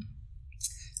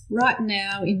 Right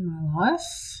now in my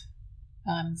life,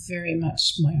 I'm very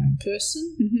much my own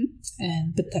person,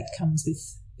 but that comes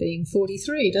with being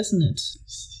 43, doesn't it?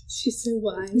 She's so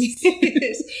wise.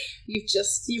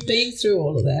 You've been through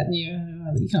all of that, and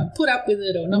you can't put up with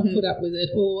it or not put up with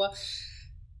it, or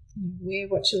wear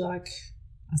what you like.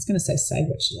 I was going to say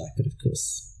what you like, but of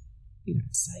course you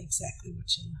don't say exactly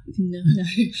what you like. No.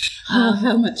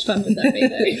 How much fun would that be,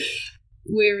 though?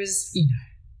 Whereas,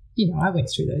 I went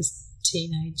through those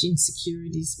teenage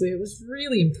insecurities where it was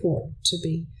really important to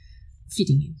be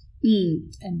fitting in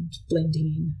and blending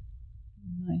in.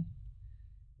 My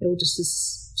eldest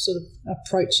is sort of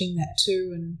approaching that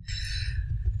too, and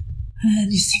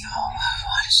you think, oh,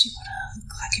 why does she want to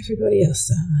look like everybody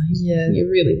else? You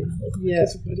really want to look like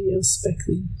everybody else back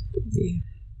then. Yeah.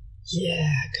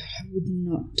 Yeah, God, I would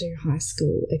not do high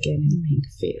school again in a pink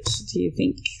fit. Do you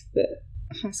think that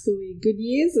high school were good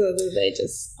years, or were they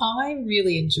just... I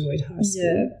really enjoyed high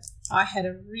school. Yeah. I had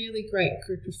a really great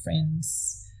group of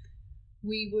friends.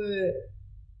 We were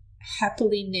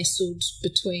happily nestled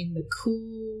between the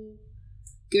cool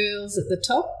girls at the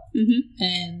top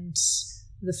and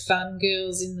the fun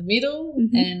girls in the middle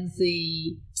and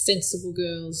the sensible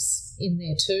girls in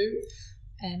there too.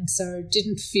 And so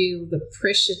didn't feel the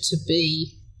pressure to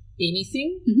be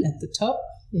anything at the top,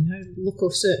 you know, look a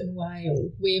certain way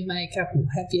or wear makeup or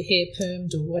have your hair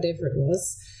permed or whatever it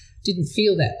was. Didn't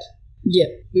feel that. Yeah.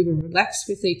 We were relaxed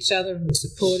with each other and we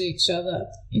support each other.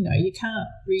 You know, you can't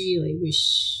really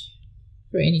wish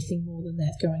for anything more than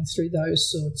that going through those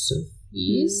sorts of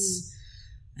years.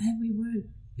 And we weren't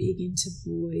big into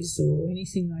boys or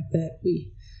anything like that.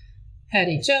 We had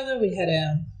each other. We had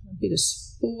a bit of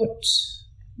sport.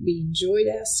 We enjoyed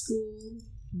our school.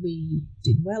 We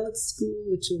did well at school,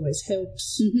 which always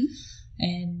helps.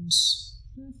 And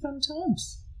fun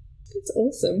times. That's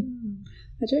awesome.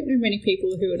 I don't know many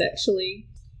people who would actually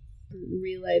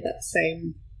relay that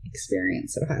same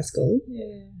experience at high school.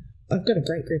 Yeah. I've got a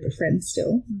great group of friends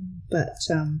still, but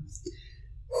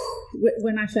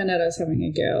when I found out I was having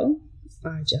a girl,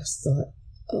 I just thought,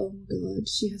 oh my God,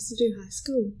 she has to do high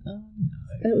school. Oh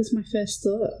no. That was my first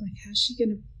thought. Like, how's she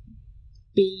going to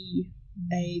be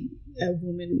a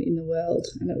woman in the world?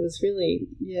 And it was really,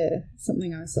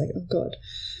 something I was like, oh God,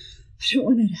 I don't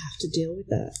want her to have to deal with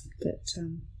that. But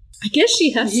I guess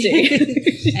she has to.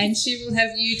 And she will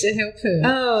have you to help her.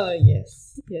 Oh,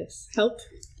 yes. Yes. Help,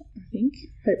 I think,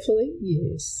 hopefully.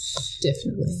 Yes,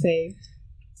 definitely. So,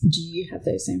 do you have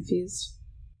those same fears?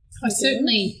 I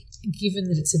certainly, given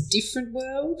that it's a different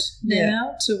world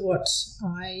now to what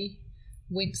I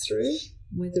went through,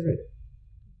 whether it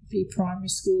be primary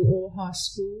school or high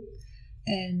school,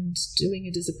 and doing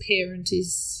it as a parent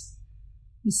is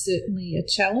certainly a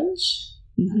challenge.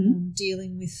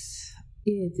 Dealing with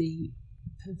the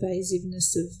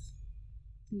pervasiveness of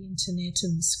the internet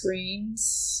and the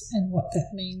screens and what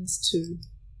that means to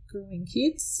growing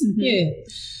kids.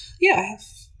 I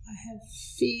have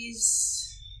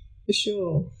fears for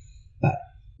sure, but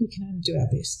we can only do our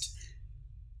best.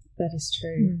 That is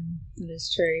true. That is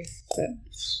true.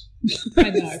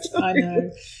 But I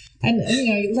know. And,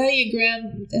 you know, lay your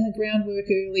groundwork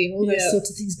early and all those sorts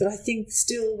of things. But I think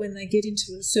still when they get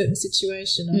into a certain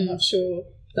situation, I'm not sure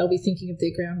they'll be thinking of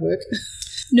their groundwork.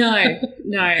 No.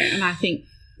 And I think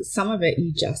some of it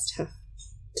you just have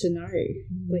to know.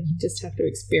 Like, you just have to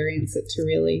experience it to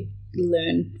really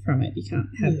learn from it. You can't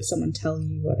have someone tell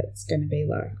you what it's going to be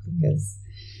like, because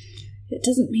it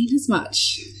doesn't mean as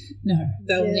much. No,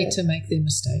 they'll need to make their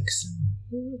mistakes.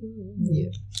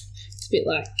 Yeah. It's a bit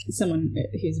like someone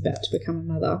who's about to become a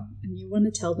mother, and you want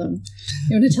to tell them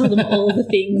all the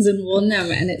things and warn them,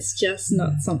 and it's just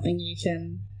not something you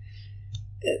can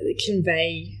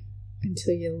convey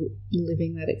until you're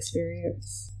living that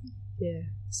experience. Yeah,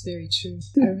 it's very true.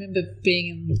 I remember being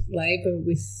in labour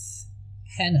with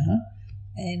Hannah,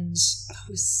 and I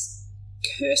was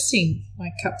cursing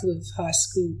my couple of high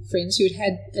school friends who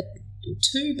had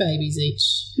 2 babies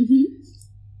each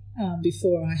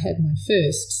before I had my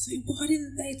first. So why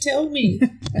didn't they tell me?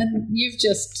 And you've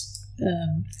just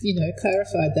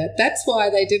clarified that. That's why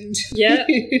they didn't. Yeah.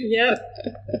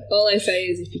 All I say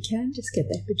is, if you can, just get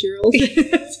the epidural.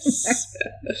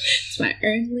 It's my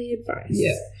only advice.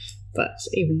 Yeah. But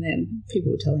even then,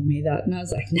 people were telling me that, and I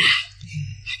was like, nah,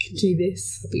 I can do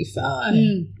this. I'll be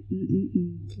fine.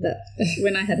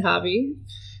 When I had Harvey,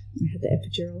 I had the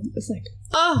epidural. It was like,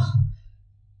 oh,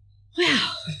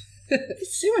 wow,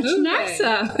 it's so much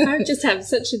nicer. I just have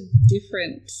such a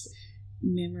different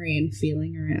memory and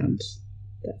feeling around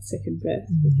that second birth,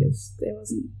 because there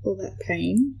wasn't all that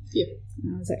pain. Yep.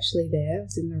 And I was actually there. I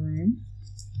was in the room.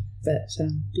 But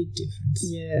big difference.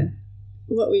 Yeah.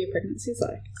 What were your pregnancies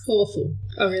like? Awful.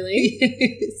 Oh, really?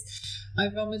 Yes. I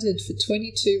vomited for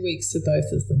 22 weeks for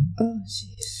both of them. Oh,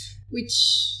 jeez. Which,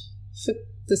 for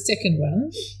the second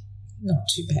one, not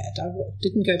too bad. I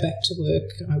didn't go back to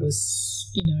work. I was,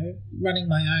 running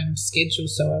my own schedule,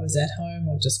 so I was at home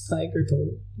or just playgroup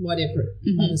or whatever,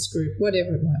 mother's group,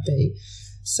 whatever it might be.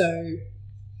 So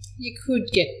you could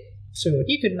get through it.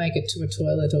 You could make it to a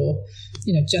toilet or,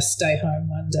 just stay home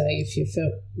one day if you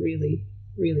felt really,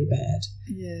 really bad.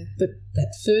 Yeah. But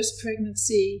that first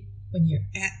pregnancy, when you're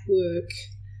at work,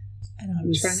 and I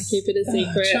was trying to keep it a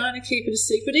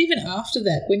secret. Even after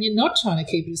that, when you're not trying to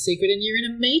keep it a secret and you're in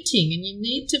a meeting and you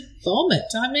need to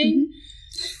vomit, I mean,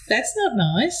 that's not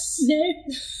nice. No.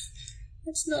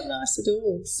 That's not nice at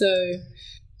all. So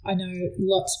I know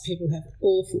lots of people have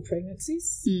awful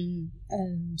pregnancies,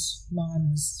 and mine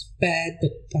was bad,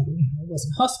 but it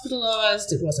wasn't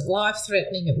hospitalised, it wasn't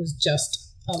life-threatening, it was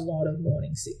just a lot of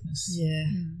morning sickness. Yeah,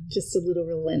 just a little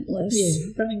relentless.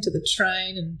 Yeah, running to the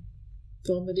train and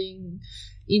vomiting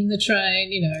in the train,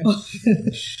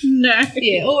 No.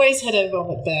 Yeah, always had a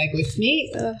vomit bag with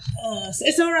me. So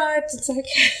it's all right, it's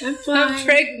okay. I'm fine. I'm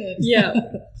pregnant. Yeah.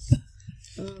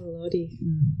 Oh, Lordy.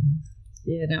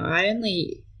 Yeah, no,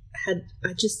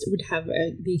 I just would have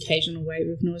the occasional wave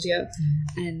of nausea,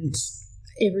 and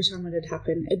every time it would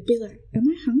happen, it'd be like, am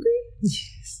I hungry?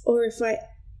 Yes. Or if I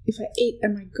eat,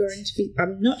 am I going to be,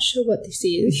 I'm not sure what this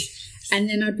is. And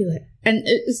then I'd be like, and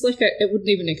it's like, it wouldn't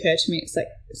even occur to me. It's like,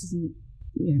 this isn't,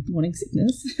 morning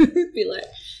sickness. It'd be like,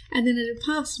 and then it'd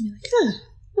pass and be like,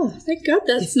 oh, thank God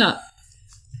that's not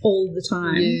all the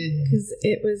time. Because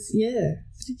it was,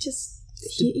 it just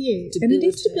hit you. And it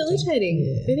is debilitating.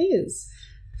 Yeah. It is.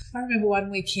 I remember one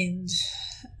weekend,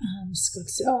 Scott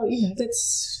said,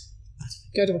 let's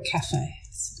go to a cafe. I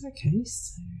said, okay.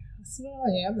 So I said,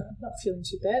 I'm not feeling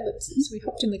too bad. So we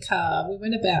hopped in the car. We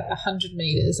went about 100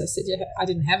 metres. I said, I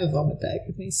didn't have a vomit bag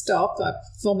with me. Stopped. I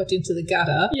vomited into the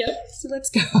gutter. Yep. So let's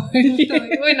go home.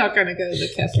 We're not going to go to the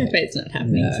cafe. Cafe's not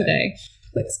happening today.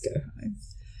 Let's go home.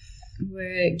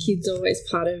 Were kids always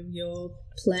part of your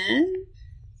plan?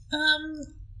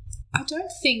 I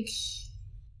don't think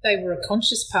they were a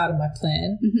conscious part of my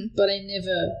plan, but I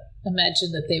never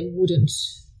imagined that there wouldn't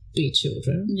be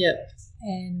children. Yep.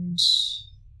 And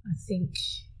I think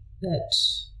that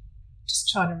just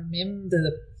trying to remember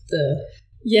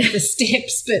the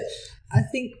steps, but I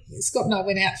think Scott and I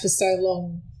went out for so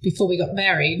long before we got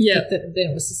married that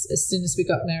then it was as soon as we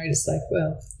got married, it's like,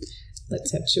 well,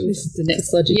 let's have children. This is the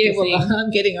next logical thing. Yeah, well,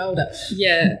 I'm getting older.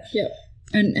 Yeah. Yep.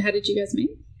 And how did you guys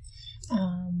meet?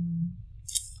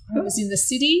 I was in the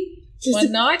city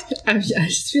one night. I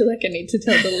just feel like I need to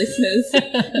tell the listeners,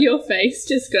 your face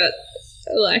just got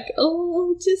like,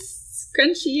 just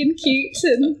scrunchy and cute.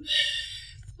 And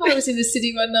I was in the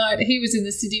city one night, he was in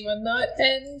the city one night,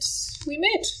 and we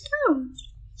met. Oh,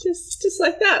 just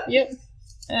like that. Yep.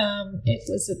 It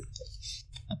was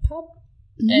a pub,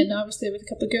 and I was there with a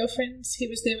couple of girlfriends. He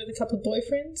was there with a couple of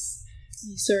boyfriends.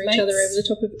 You saw each other over the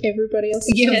top of everybody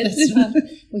else's head. That's right.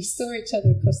 We saw each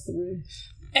other across the room.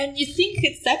 And you think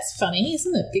that's funny,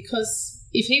 isn't it? Because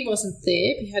if he wasn't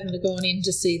there, if he hadn't gone in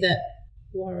to see that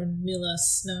Warren Miller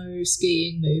snow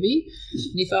skiing movie,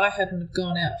 and if I hadn't have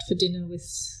gone out for dinner with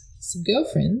some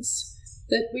girlfriends,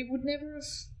 that we would never have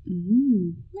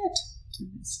met.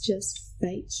 It's just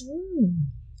fate.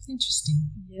 Interesting.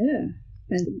 Yeah.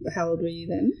 And how old were you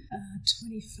then?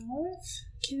 25.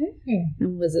 Okay. Yeah.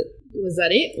 And was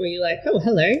that it? Were you like, oh,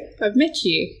 hello, I've met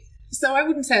you? So I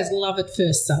wouldn't say it was love at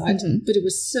first sight, but it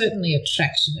was certainly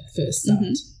attraction at first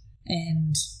sight.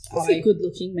 And he's a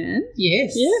good-looking man.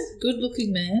 Yes. Yeah.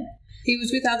 Good-looking man. He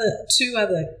was with two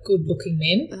other good-looking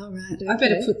men. Oh, right. Okay. I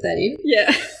better put that in.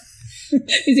 Yeah.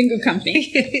 He's in good company.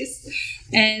 Yes.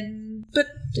 But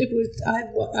it was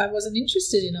I wasn't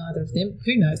interested in either of them.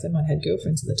 Who knows? They might have had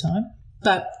girlfriends at the time.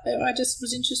 But I just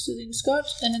was interested in Scott,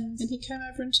 and he came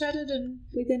over and chatted, and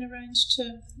we then arranged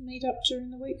to meet up during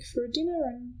the week for a dinner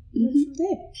and went from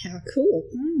there. How cool.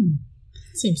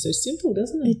 It seems so simple,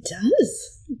 doesn't it? It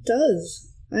does. It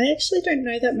does. I actually don't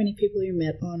know that many people who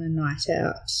met on a night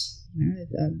out.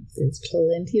 There's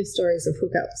plenty of stories of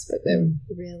hookups, but they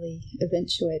really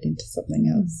eventuate into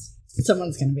something else.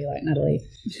 Someone's going to be like, Natalie.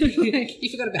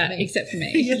 You forgot about me. Except for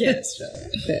me. Yeah, that's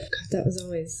right. But God, that was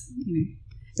always,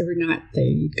 every night though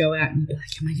you'd go out and you'd be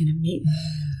like, am I going to meet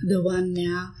the one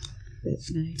now? But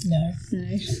no.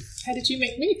 How did you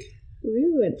meet Nick? We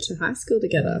went to high school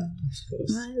together. Of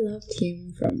course. I loved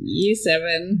him from year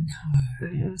 7. No.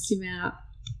 I asked him out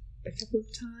a couple of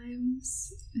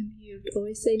times and he would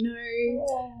always say no.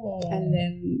 Oh. And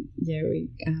then, we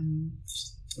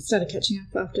started catching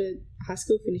up after high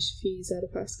school, finished a few years out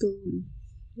of high school.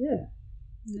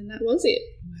 And then that was it.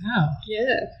 Wow.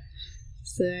 Yeah.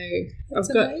 So That's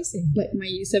I've got amazing. like my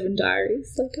year 7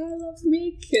 diaries, like I love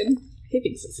Mick, and he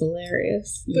thinks it's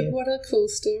hilarious. But what a cool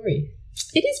story.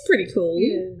 It is pretty cool.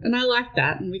 Yeah. And I like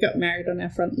that. And we got married on our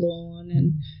front lawn,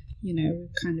 and we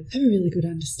kind of have a really good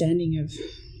understanding of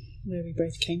where we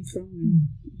both came from, and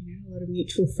a lot of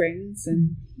mutual friends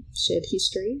and shared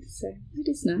history. So it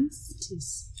is nice. It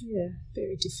is. Yeah.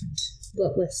 Very different. a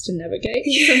lot less to navigate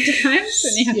sometimes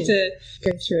when you have to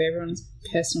go through everyone's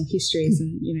personal histories,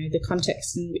 and, you know, the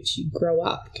context in which you grow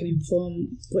up can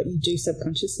inform what you do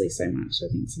subconsciously so much. I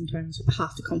think sometimes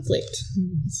half the conflict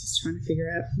is just trying to figure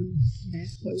out, you know,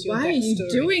 why are you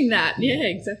doing that? Yeah,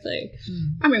 exactly.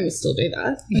 I mean, we still do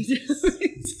that.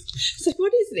 It's like,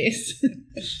 what is this?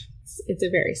 It's a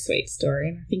very sweet story,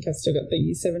 and I think I've still got the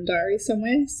Year 7 diary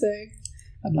somewhere, so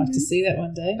I'd like to see that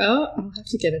one day. Oh, I'll have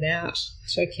to get it out.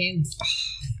 Show Ken's.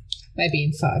 Maybe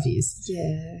in 5 years.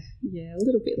 Yeah, a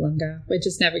little bit longer. We're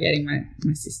just navigating.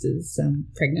 My sister's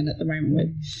pregnant at the moment.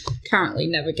 We're currently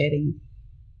navigating.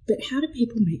 But how do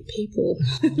people make people?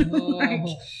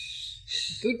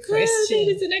 Good question.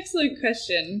 That is an excellent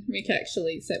question. Mick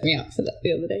actually set me up for that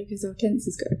the other day because Ken's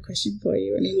has got a question for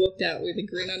you, and he walked out with a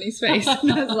grin on his face.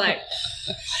 And I was like,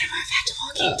 what am I about to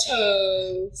walk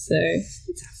into? So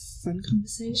it's a fun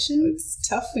conversation. It's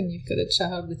tough when you've got a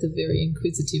child with a very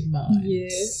inquisitive mind.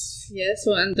 Yes.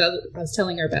 Well, and I was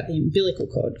telling her about the umbilical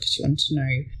cord because she wanted to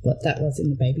know what that was in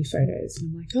the baby photos. And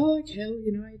I'm like, oh, okay, well,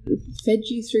 you know, I fed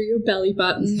you through your belly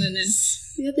button. And then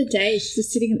the other day she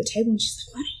was sitting at the table and she's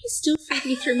like, why don't you still feed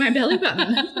me through my belly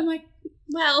button? I'm like,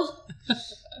 well,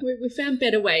 we found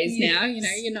better ways now. You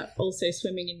know, you're not also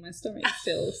swimming in my stomach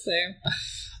still. So,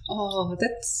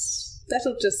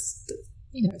 that'll just,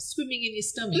 you know, swimming in your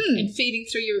stomach and feeding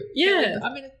through your belly.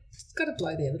 I mean, it's got to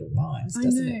blow their little minds,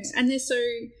 doesn't it? And they're so,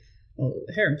 well,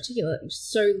 her in particular,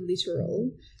 so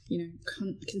literal. You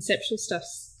know, conceptual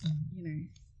stuff's, you know,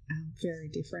 very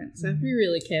different. So I have to be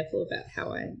really careful about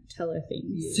how I tell her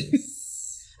things.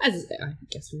 Yes. As I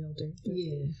guess we all do.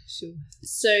 Yeah, sure.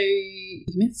 So you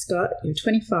met Scott, you were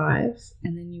 25,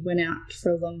 and then you went out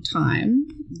for a long time.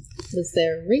 Was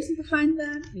there a reason behind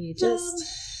that? Were you just...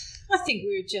 I think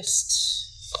we were just...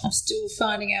 I'm still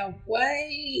finding our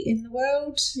way in the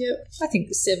world. Yep. I think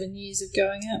the 7 years of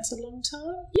going out's a long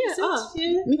time. Yeah.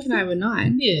 Mick and I were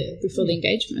 9. Yeah. Before the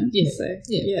engagement. Yeah. So,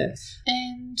 yeah.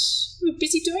 And we were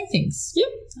busy doing things. Yep.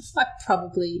 I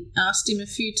probably asked him a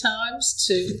few times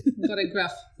got a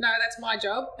gruff, no, that's my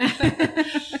job.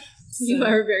 You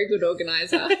are a very good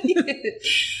organiser.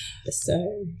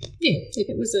 So, yeah,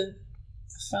 it was a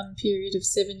fun period of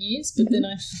 7 years, but then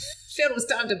I felt it was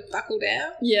time to buckle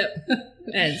down. Yep.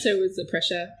 And so was the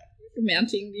pressure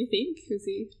mounting, do you think? Was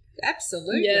he?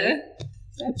 Absolutely. Yeah.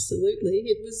 Absolutely.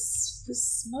 It was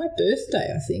my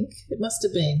birthday, I think. It must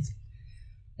have been.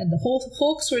 And the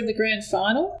Hawks were in the grand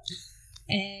final,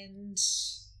 and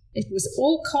it was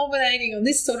all culminating on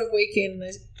this sort of weekend.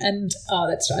 And,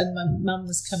 that's right, and my mum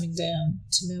was coming down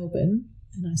to Melbourne,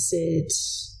 and I said,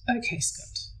 okay,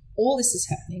 Scott, all this is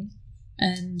happening,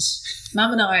 and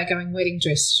Mum and I are going wedding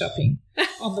dress shopping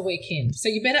on the weekend. So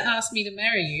you better ask me to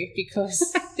marry you because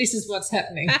this is what's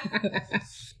happening.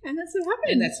 And that's what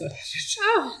happened.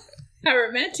 Oh, how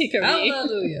romantic of you.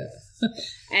 Hallelujah.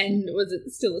 And was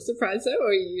it still a surprise though, or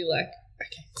are you like,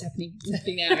 okay, it's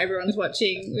happening now, everyone's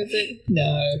watching? Was it?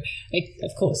 No,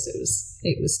 of course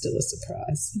it was still a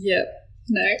surprise. Yep.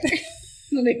 No,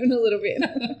 not even a little bit.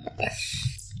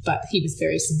 But he was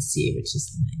very sincere, which is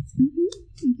the main thing.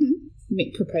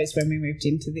 Mick proposed when we moved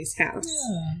into this house,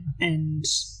 and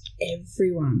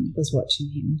everyone was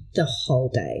watching him the whole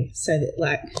day. So that,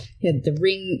 like, he had the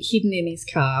ring hidden in his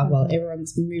car while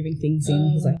everyone's moving things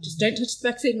in. He's like, just don't touch the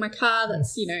backseat of my car.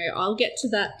 That's, you know, I'll get to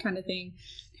that kind of thing.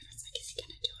 And everyone's like, is he going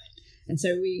to do it? And so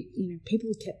we, you know,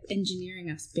 people kept engineering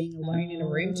us being alone in a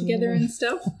room together and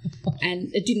stuff.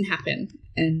 And it didn't happen.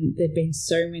 And there'd been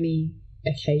so many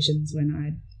occasions when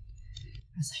I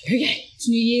was like, okay, it's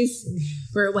New Year's,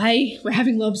 we're away, we're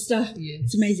having lobster,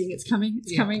 it's amazing, it's coming,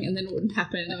 and then it wouldn't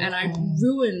happen. And I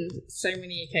ruined so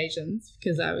many occasions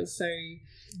because I was so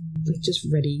just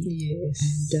ready.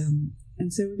 Yes.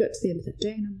 And so we got to the end of that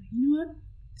day and I'm like, you know what?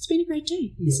 It's been a great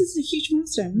day. This is a huge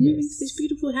milestone. We're moving to this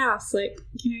beautiful house. Like,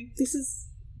 you know, this is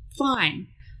fine.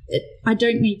 I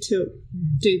don't need to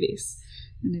do this.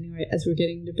 And anyway, as we're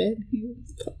getting to bed,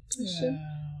 I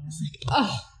was like,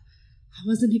 I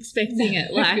wasn't expecting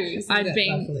it. Like, I'd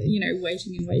been, you know,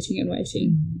 waiting and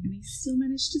he still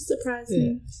managed to surprise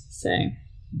me. So,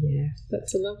 yeah.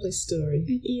 That's a lovely story.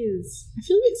 It is. I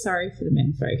feel a bit sorry for the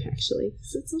men folk, actually,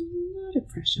 because it's a lot of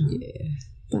pressure. Yeah.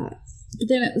 But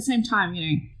then at the same time, you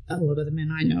know, a lot of the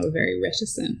men I know are very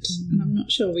reticent, and I'm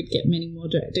not sure we'd get many more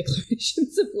direct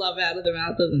declarations of love out of them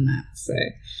other than that. So,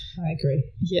 I agree.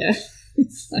 Yeah.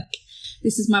 It's like,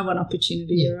 this is my one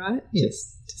opportunity, you're right?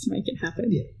 Just make it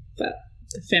happen. Yeah. But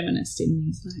the feminist in me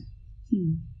is like,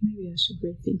 maybe I should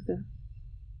rethink that.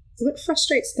 What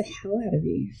frustrates the hell out of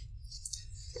you?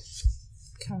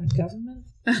 Current government.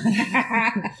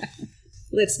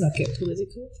 let's not get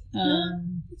political.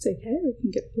 It's okay. We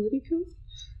can get political.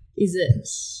 Is it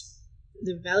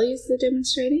the values they're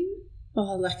demonstrating?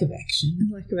 Oh, lack of action.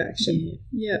 Lack of action.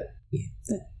 Yeah.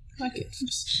 I get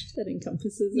That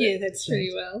encompasses it. Yeah, that's pretty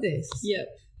right. well. Yes. Yep.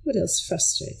 What else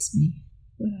frustrates me?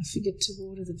 When I forget to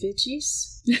water the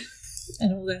veggies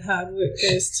and all that hard work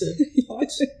goes to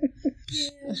pot.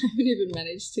 I haven't even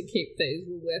managed to keep those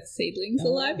Woolworth seedlings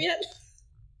alive yet.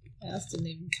 Ours didn't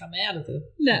even come out of the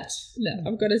No.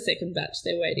 I've got a second batch.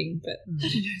 They're waiting, but I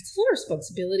don't know. It's a lot of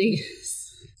responsibility.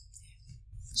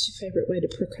 What's your favourite way to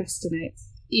procrastinate?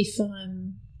 If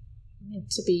I'm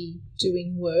meant to be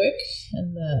doing work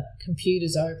and the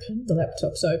computer's open, the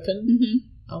laptop's open,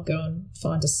 I'll go and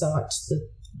find a site that,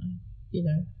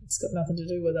 it's got nothing to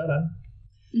do with what I'm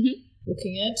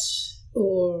looking at.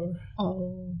 Or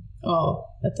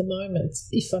at the moment,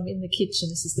 if I'm in the kitchen,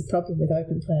 this is the problem with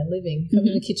open plan living. If I'm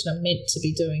in the kitchen, I'm meant to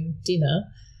be doing dinner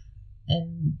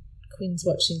and Quinn's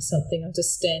watching something, I'll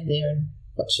just stand there and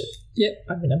watch it. Yep.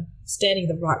 I mean, I'm standing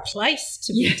in the right place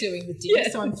to be doing the dinner,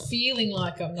 so I'm feeling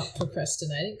like I'm not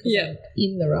procrastinating because I'm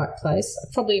in the right place.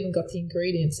 I've probably even got the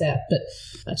ingredients out, but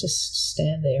I just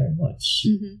stand there and watch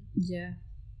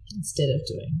instead of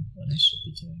doing what I should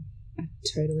be doing. I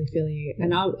totally feel you.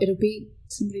 And it'll be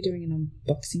somebody doing an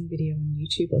unboxing video on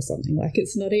YouTube or something. Like,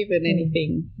 it's not even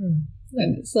anything.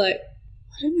 And it's like,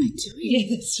 what am I doing?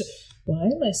 Yeah, that's right. Why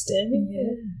am I standing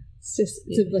here? It's just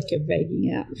like a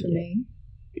vaguing out for me.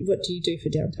 What do you do for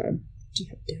downtime? Do you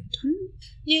have downtime?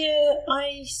 Yeah,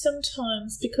 I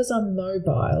sometimes, because I'm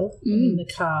mobile, I'm in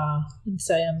the car, and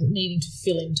say I'm needing to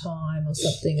fill in time or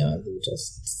something, I will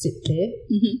just sit there.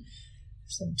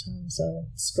 Sometimes I'll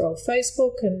scroll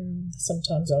Facebook, and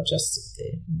sometimes I'll just sit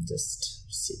there and just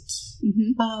sit.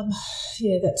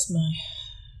 That's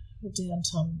the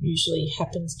downtime usually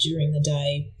happens during the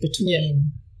day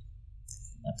between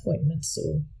appointments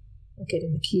or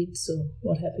getting the kids or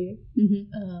what have you.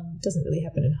 Doesn't really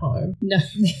happen at home. No.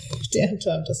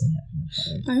 Downtime doesn't happen at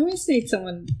home. I always need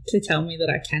someone to tell me that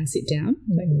I can sit down.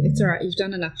 Like, it's all right, you've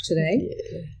done enough today.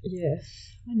 Yeah.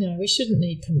 I know, we shouldn't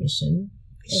need permission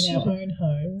in our own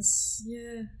homes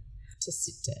to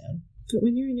sit down. But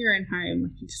when you're in your own home,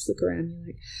 like, you just look around and you're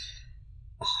like,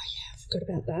 oh yeah, I forgot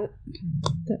about that.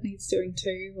 That needs doing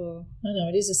too. Or I know,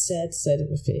 it is a sad state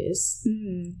of affairs.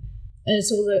 And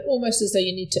it's almost as though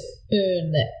you need to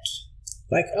earn that.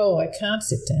 Like, I can't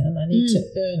sit down. I need to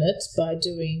earn it by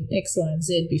doing X, Y, and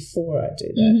Z before I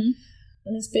do that.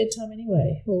 And it's bedtime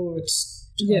anyway. Or it's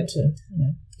time to,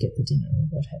 get the dinner or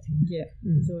what have you. Yeah.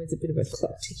 There's always a bit of a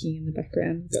clock ticking in the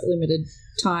background. You've got limited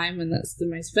time, and that's the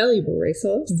most valuable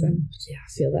resource. And I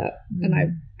feel that. And I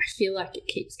feel like it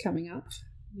keeps coming up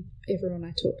with everyone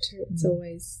I talk to. It's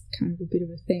always kind of a bit of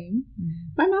a theme.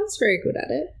 My mum's very good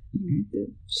at it.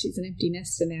 She's an empty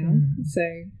nester now, so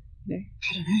I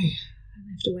don't know. I'll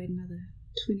have to wait another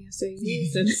 20 or so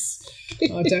years.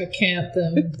 Don't count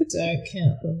them. Don't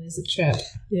count them. There's a trap.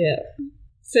 Yeah.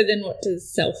 So then, what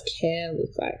does self-care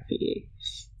look like for you?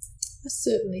 I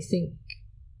certainly think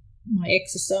my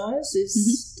exercise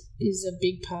is a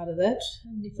big part of that,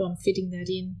 and if I'm fitting that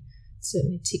in, it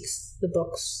certainly ticks the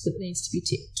box that needs to be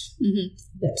ticked.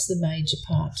 That's the major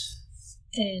part.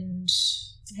 And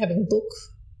having a book.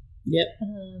 Yep.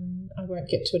 I won't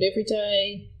get to it every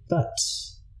day, but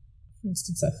for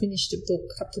instance, I finished a book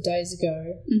a couple of days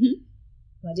ago.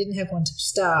 I didn't have one to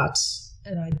start,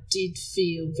 and I did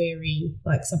feel very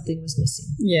like something was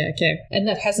missing. Yeah, okay. And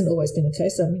that hasn't always been the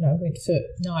case. I went for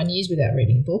 9 years without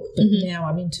reading a book, but now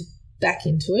I'm back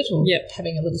into it, or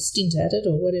having a little stint at it,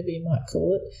 or whatever you might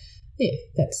call it. Yeah,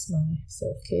 that's my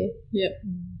self-care. Yep.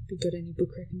 Have you got any book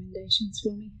recommendations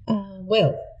for me?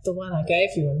 Well, the one I gave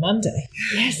you on Monday.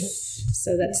 Yes.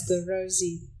 So that's the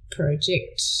Rosie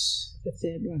Project. The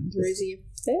third one. The Rosie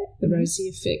Effect? The Rosie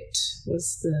Effect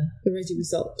was the Rosie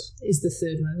Result is the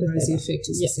third one. The Rosie Effect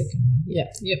is the second one.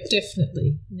 Yep,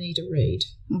 definitely need a read.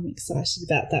 I'm excited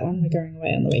about that one. We're going away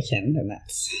on the weekend, and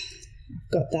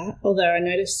I've got that. Although I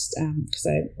noticed, because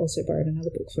I also borrowed another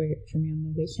book from you on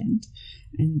the weekend,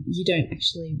 and you don't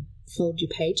actually fold your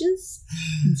pages,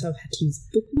 and so I've had to use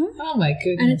a bookmark. Oh my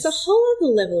goodness. And it's a whole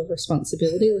other level of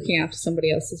responsibility looking after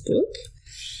somebody else's book.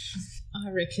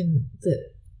 I reckon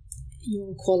that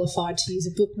you're qualified to use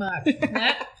a bookmark,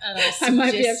 Nat, and I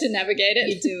might be able to navigate it.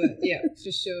 You do it, yeah,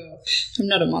 for sure. I'm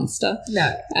not a monster.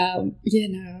 No. I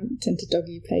tend to dog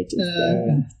your pages,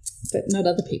 but not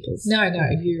other people's. No,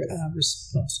 you are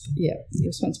responsible. Yeah, you're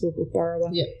responsible book borrower.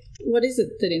 Yeah. What is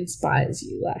it that inspires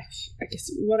you? Like, I guess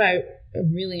what I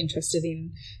am really interested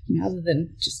in, other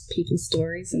than just people's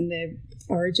stories and their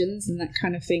origins and that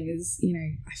kind of thing is,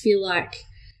 I feel like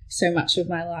so much of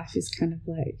my life is kind of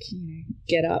like,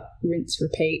 get up, rinse,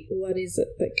 repeat. What is it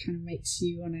that kind of makes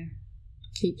you want to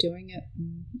keep doing it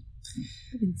and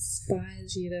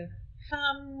inspires you to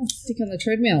stick on the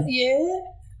treadmill? Yeah.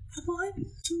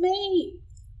 For me,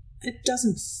 it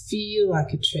doesn't feel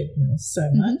like a treadmill so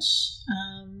much.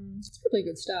 It's probably a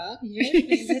good start. Yeah,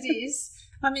 it is.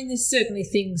 I mean, there's certainly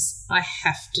things I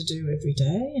have to do every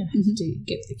day. I have to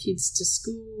get the kids to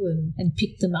school and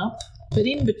pick them up. But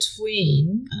in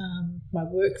between, my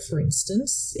work, for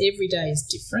instance, every day is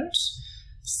different,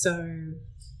 so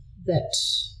that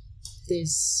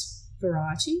there's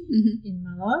variety in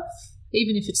my life.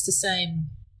 Even if it's the same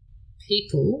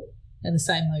people and the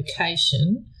same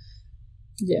location,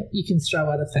 you can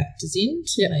throw other factors in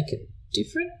to make it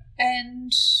different.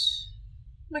 And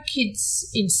my kids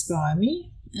inspire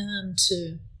me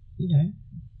to,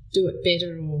 do it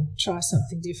better or try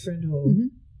something different or,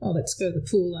 let's go to the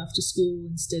pool after school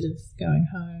instead of going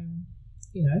home.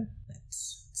 That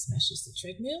smashes the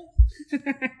treadmill.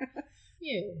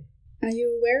 Yeah. Are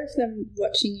you aware of them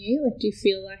watching you? Like, do you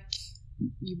feel like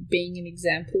you're being an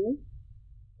example,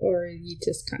 or are you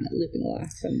just kind of living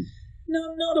life?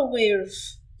 No, I'm not aware of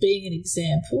being an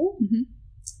example,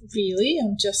 really.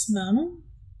 I'm just mum.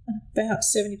 About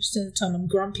 70% of the time I'm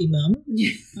grumpy mum.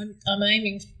 Yeah. I'm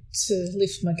aiming to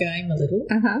lift my game a little.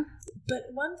 But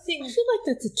one thing... I feel like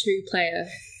that's a two-player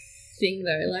thing,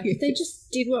 though. Like, if they just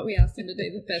did what we asked them to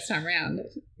do the first time round.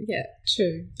 Yeah.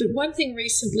 True. But one thing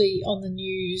recently on the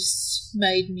news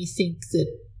made me think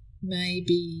that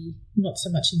maybe not so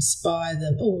much inspire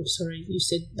them. Oh, sorry, you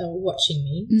said they were watching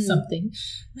me, something.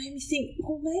 Made me think,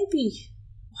 maybe...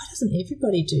 why doesn't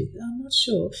everybody do that? I'm not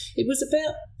sure. It was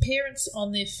about parents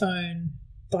on their phone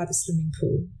by the swimming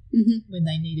pool when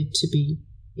they needed to be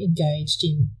engaged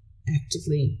in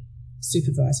actively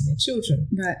supervising their children.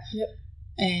 Right, yep.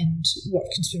 And what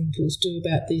can swimming pools do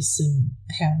about this and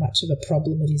how much of a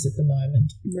problem it is at the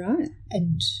moment. Right.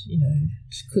 And,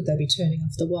 could they be turning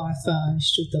off the Wi-Fi?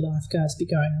 Should the lifeguards be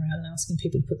going around and asking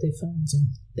people to put their phones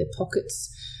in their pockets?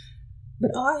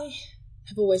 But I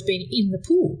have always been in the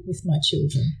pool with my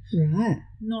children. Right.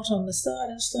 Not on the side.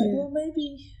 And it's like, well,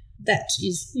 maybe that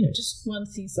is, just one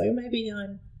thing. So maybe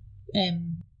I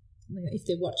am, if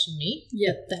they're watching me,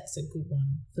 that's a good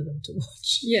one for them to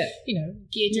watch. Yeah.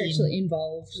 Get You're actually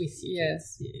involved with you.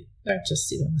 Yes. Yeah. Don't just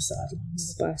sit on the sidelines.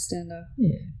 As a bystander.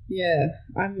 Yeah. Yeah.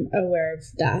 I'm aware of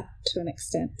that to an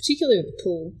extent, particularly with the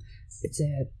pool.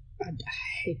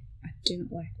 I do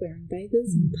not like wearing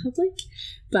bathers in public,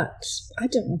 but I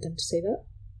don't want them to see that.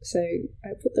 So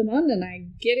I put them on and I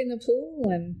get in the pool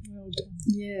and well done.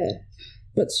 Yeah.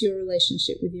 What's your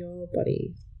relationship with your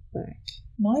body like?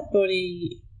 My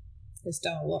body has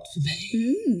done a lot for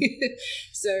me.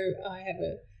 So I have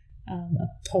a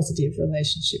positive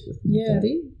relationship with my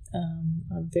body.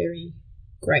 I'm very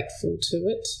grateful to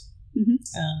it.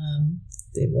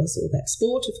 There was all that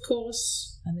sport, of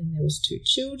course, and then there was 2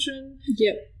 children.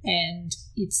 Yep. And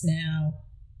it's now,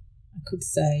 I could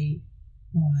say,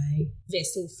 my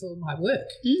vessel for my work.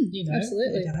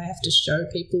 Absolutely. I have to show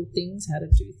people things, how to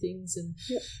do things, and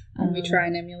we try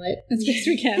and emulate as best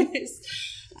we can.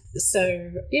 So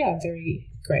I'm very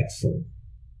grateful.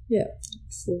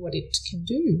 For what it can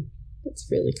do. That's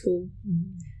really cool.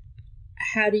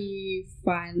 How do you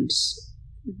find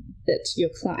that your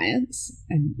clients,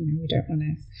 and we don't want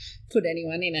to put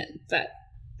anyone in it, but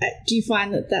do you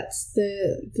find that that's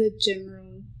the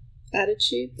general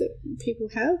attitude that people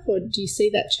have, or do you see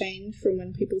that change from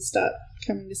when people start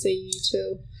coming to see you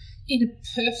too? In a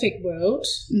perfect world,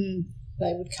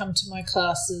 they would come to my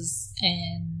classes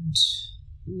and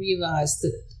realise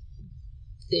that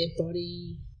their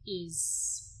body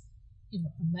is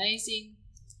amazing.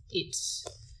 It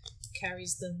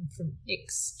carries them from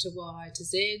X to Y to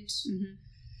Z.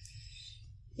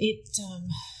 It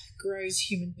grows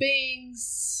human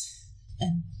beings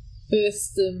and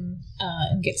births them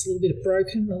and gets a little bit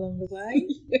broken along the way.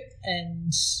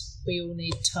 And we all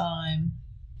need time,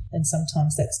 and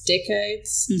sometimes that's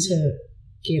decades to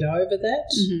get over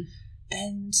that.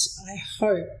 And I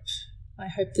hope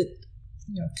that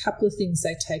a couple of things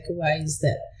they take away is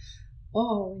that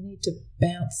we need to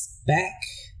bounce back,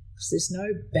 because there's no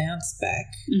bounce back.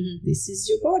 This is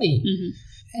your body.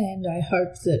 And I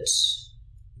hope that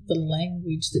the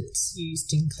language that's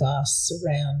used in class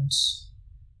around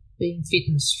being fit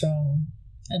and strong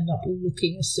and not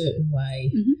looking a certain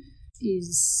way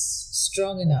is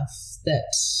strong enough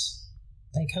that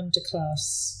they come to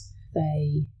class,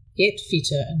 they get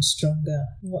fitter and stronger,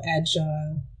 more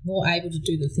agile, more able to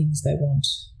do the things they want,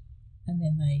 and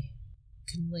then they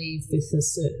can leave with a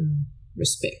certain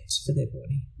respect for their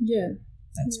body. Yeah.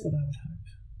 That's what I would hope.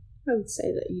 I would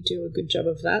say that you do a good job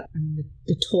of that. I mean,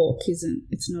 the talk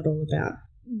it's not all about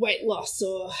weight loss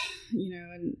or,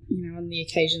 on the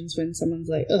occasions when someone's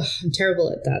like, oh, I'm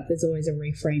terrible at that, there's always a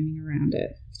reframing around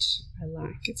it, which I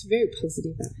like. It's a very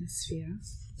positive atmosphere.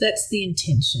 That's the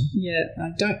intention. Yeah.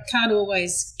 I can't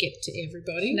always get to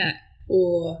everybody. No.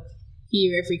 Or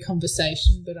hear every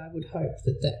conversation, but I would hope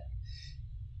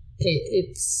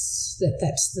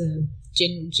that's the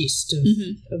general gist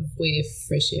of where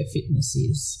Fresh Air Fitness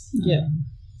is. Yeah.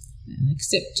 And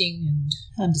accepting and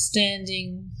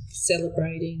understanding,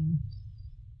 celebrating,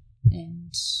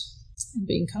 and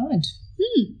being kind.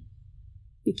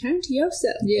 Be kind to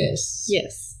yourself. Yes.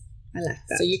 Yes. I like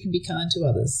that. So you can be kind to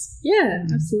others. Yeah,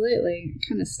 absolutely. It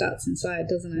kind of starts inside,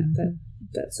 doesn't it?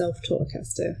 That self-talk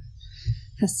has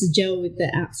to gel with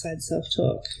the outside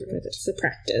self-talk, but it's a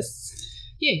practice.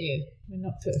 Yeah. We're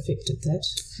not perfect at that.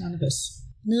 None of us.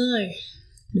 No.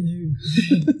 No.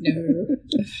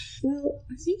 Well,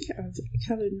 I think I've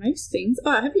covered most things.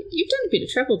 Oh, you've done a bit of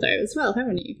travel though as well,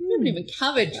 haven't you? You haven't even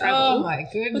covered travel. Oh my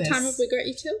goodness. What time have we got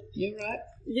you till? You're right.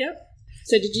 Yep.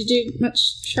 So did you do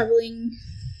much travelling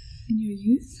in your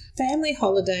youth? Family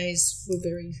holidays were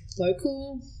very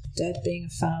local. Dad, being a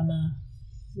farmer,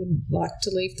 wouldn't like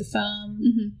to leave the farm.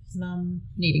 Mum,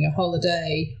 needing a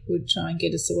holiday, would try and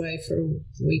get us away for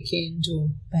a weekend or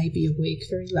maybe a week.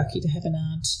 Very lucky to have an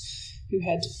aunt who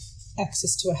had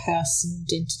access to a house in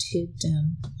Dented Head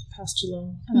down past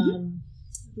Geelong,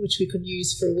 which we could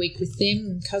use for a week with them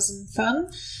and cousin fun.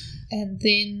 And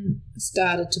then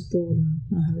started to broaden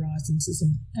my horizons as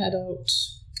an adult.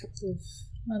 A couple of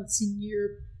months in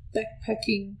Europe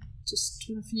backpacking just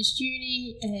when I finished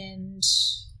uni, and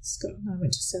Scott and I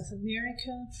went to South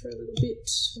America for a little bit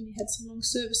when he had some long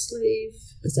service leave.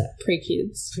 Was that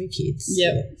pre-kids? Pre-kids.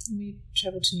 Yep. Yeah. We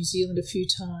travelled to New Zealand a few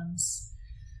times.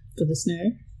 For the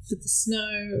snow? For the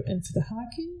snow and for the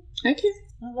hiking. Okay.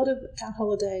 A lot of our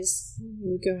holidays, when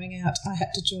we were going out, I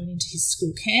had to join into his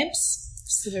school camps.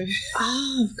 So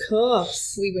of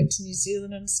course. We went to New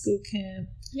Zealand on school camp.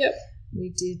 Yep. We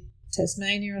did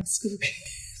Tasmania on school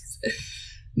camp.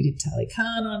 We did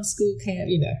Talikana on school camp.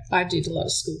 I did a lot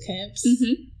of school camps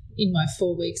in my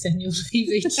 4 weeks annual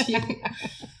leave each year.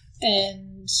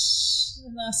 And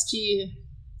last year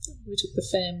we took the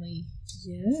family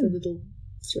for a little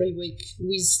 3-week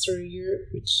whiz through Europe,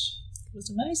 which was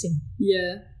amazing.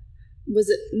 Yeah. Was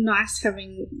it nice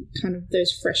having kind of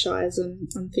those fresh eyes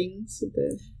on things?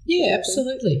 Yeah,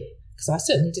 absolutely. Because I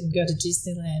certainly didn't go to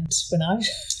Disneyland when I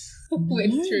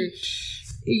went through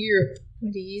Europe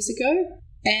 20 years ago,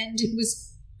 and it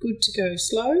was good to go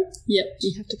slow. Yep.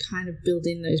 You have to kind of build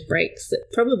in those breaks that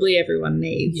probably everyone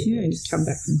needs. Yes. You come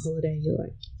back from holiday, you're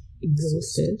like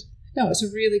exhausted. No, it was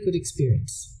a really good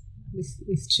experience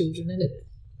with children,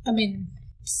 and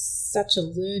such a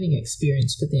learning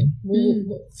experience for them.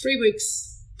 More 3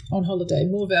 weeks on holiday,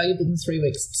 more valuable than 3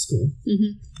 weeks at school.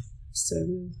 So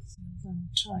we'll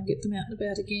try and get them out and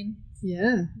about again.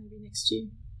 Yeah. Maybe next year.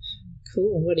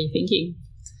 Cool. What are you thinking?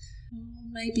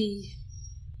 Maybe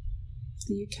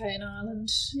the UK and Ireland.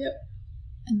 Yep.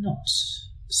 And not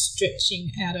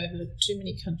stretching out over too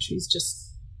many countries,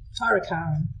 just hire a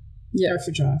car and go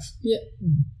for a drive. Yep.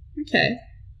 Okay.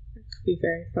 That could be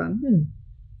very fun.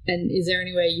 And is there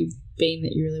anywhere you've been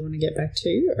that you really want to get back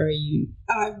to, or are you?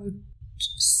 I would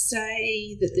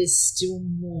say that there's still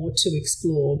more to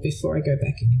explore before I go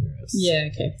back anywhere else. Yeah,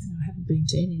 okay. I haven't been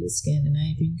to any of the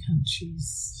Scandinavian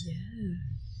countries.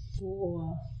 Yeah.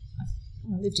 Or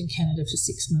I lived in Canada for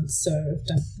 6 months, so I've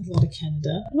done a lot of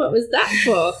Canada. What was that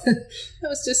for? I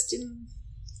was just in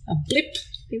a blip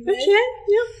in there. Okay,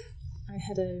 yeah. I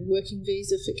had a working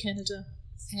visa for Canada,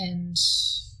 and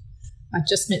I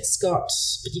just met Scott,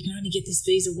 but you can only get this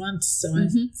visa once, so I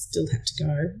still had to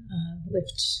go.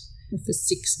 Left for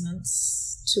 6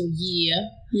 months to a year.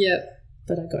 Yep.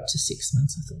 But I got to 6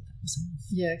 months. I thought that was enough.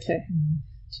 Yeah, okay.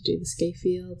 Did you do the ski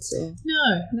fields? Or?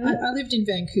 No. I lived in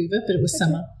Vancouver, but it was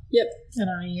summer. Yep. And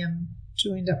I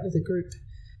joined up with a group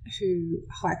who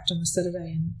hiked on the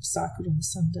Saturday and cycled on the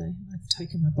Sunday. I'd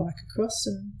taken my bike across,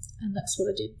 and that's what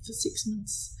I did for 6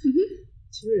 months.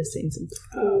 So you would have seen some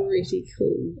pretty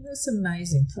cool. It's an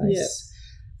amazing place. Yep.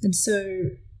 And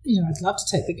so, I'd love to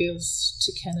take the girls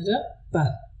to Canada,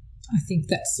 but I think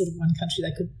that's sort of one country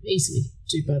they could easily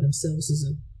do by themselves as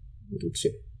a little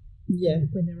trip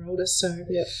when they're older. So I'm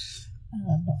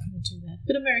not going to do that.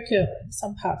 But America,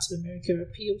 some parts of America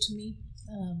appeal to me.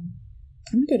 I'm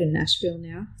going to go to Nashville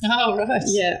now. Oh, right.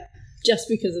 Yeah, just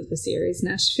because of the series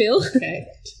Nashville. Okay.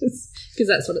 Because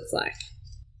that's what it's like,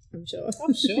 I'm sure.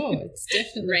 I'm sure. It's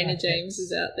definitely Raina like James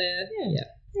is out there.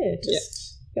 Yeah,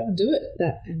 just Go and do it.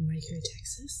 That and Waco,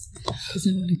 Texas, because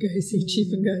I want to go see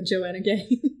Chip and go to Joanna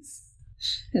Gaines.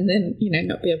 And then,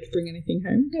 not be able to bring anything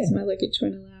home because my luggage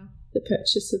won't allow the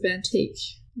purchase of antique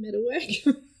metalwork.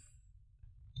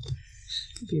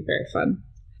 It'd be very fun.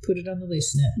 Put it on the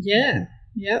list now. Yeah.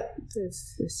 Yep.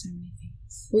 There's so many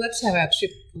things. Well, that's how our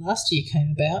trip last year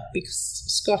came about, because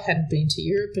Scott hadn't been to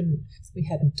Europe and we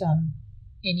hadn't done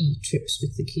any trips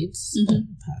with the kids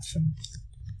apart from,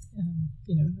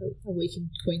 a week in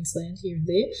Queensland here and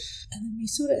there. And then we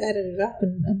sort of added it up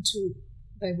until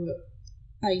they were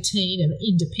 18 and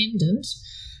independent.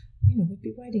 We'd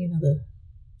be waiting another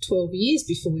 12 years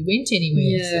before we went anywhere.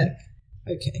 Yeah. It's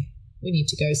like, okay, we need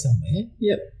to go somewhere.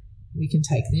 Yep. We can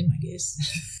take them, I guess.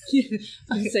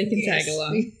 They can tag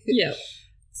along. Yep.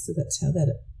 So that's how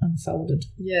that unfolded.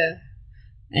 Yeah.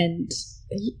 And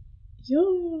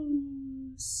you're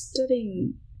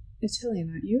studying Italian,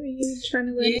 aren't you? Are you trying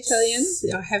to learn Italian?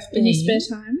 I have been. In your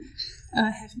spare time? I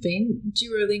have been.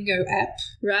 Duolingo app.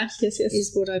 Right, yes.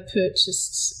 Is what I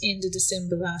purchased end of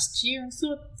December last year and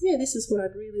thought, this is what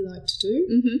I'd really like to do.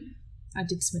 Mm-hmm. I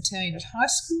did some Italian at high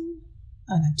school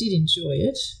and I did enjoy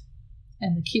it.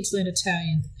 And the kids learn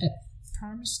Italian at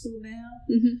primary school now.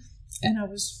 Mm-hmm. And I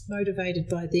was motivated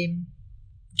by them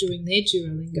doing their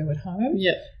Duolingo at home.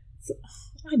 Yep.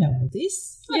 I know all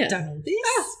this. I've done all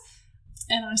this.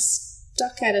 And I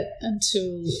stuck at it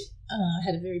until I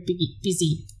had a very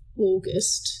busy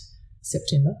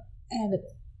September. And at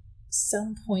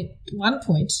one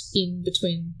point in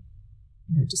between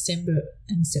December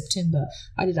and September,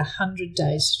 I did 100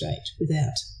 days straight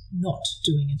without not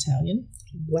doing Italian.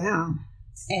 Wow.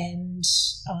 And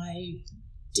I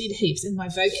did heaps, and my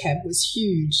vocab was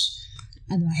huge,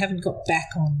 and I haven't got back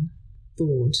on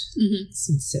board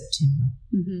since September.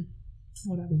 Mm-hmm.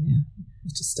 What are we now? We're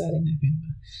just starting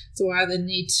November. So I either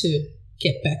need to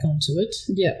get back onto it.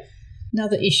 Yep.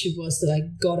 Another issue was that I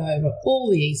got over all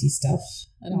the easy stuff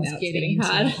and I was getting into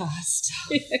hard. the hard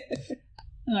stuff.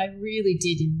 And I really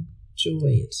did enjoy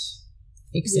it,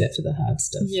 except for the hard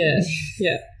stuff. Yeah,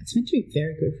 yeah. It's meant to be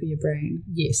very good for your brain.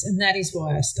 Yes, and that is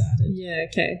why I started. Yeah,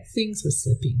 okay. Things were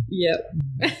slipping. Yep.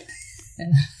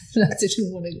 And I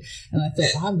didn't want to, and I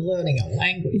thought, I'm learning a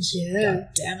language. Yeah. God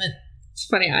damn it. It's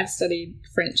funny, I studied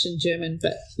French and German,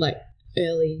 but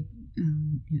early,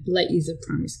 late years of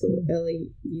primary school,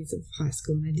 early years of high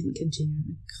school, and I didn't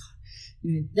continue.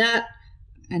 God, that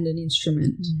and an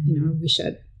instrument, I wish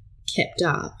I'd kept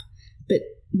up. But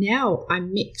now I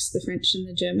mix the French and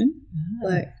the German.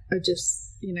 I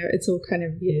just, it's all kind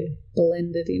of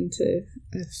blended into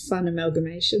a fun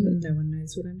amalgamation that no one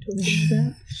knows what I'm talking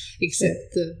about.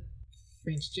 Except the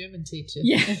French-German teacher.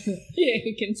 Yeah,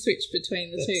 who can switch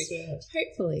between the two. Right.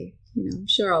 Hopefully, I'm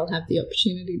sure I'll have the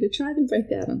opportunity to try them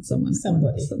both out on some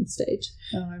stage.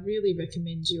 Oh, I really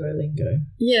recommend Duolingo.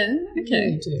 Yeah, okay. I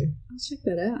really do. I'll check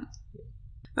that out.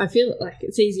 I feel like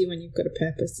it's easier when you've got a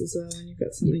purpose as well, when you've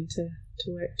got something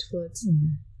to work towards.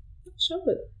 I'm not sure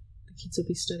what the kids will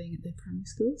be studying at their primary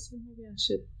school, so maybe I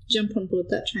should jump on board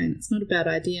that train. It's not a bad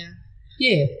idea.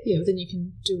 Yeah, then you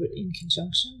can do it in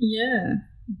conjunction. Yeah.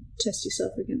 Test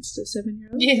yourself against a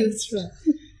 7-year-old. Yeah, that's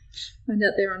right. Find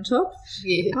out they're on top.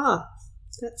 Yeah.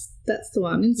 That's the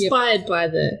one. Inspired by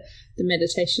the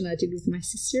meditation I did with my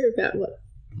sister about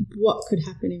what could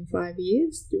happen in 5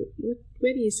 years.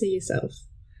 Where do you see yourself?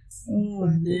 Oh,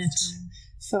 Nat,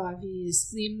 5 years.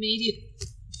 The immediate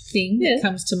thing that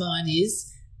comes to mind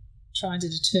is trying to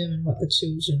determine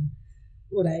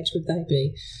what age would they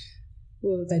be?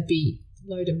 Well, they'd be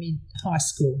low to mid high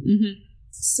school. Mm-hmm.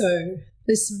 So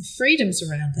there's some freedoms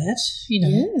around that.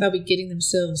 They'll be getting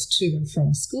themselves to and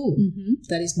from school. Mm-hmm.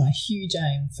 That is my huge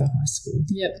aim for high school.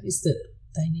 Yep. Is that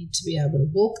they need to be able to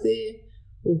walk there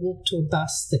or walk to a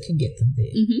bus that can get them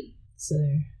there. Mm-hmm. So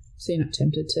you're not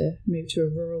tempted to move to a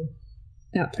rural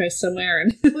outpost somewhere?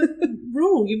 And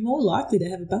rural, you're more likely to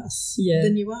have a bus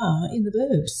than you are in the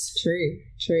burbs.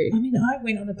 True. I mean, I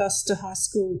went on a bus to high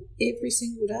school every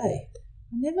single day.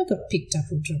 I never got picked up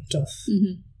or dropped off.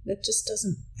 Mm-hmm. That just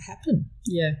doesn't happen.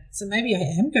 Yeah. So maybe I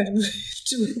am going to move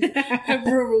to a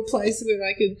rural place where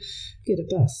I can get a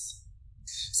bus.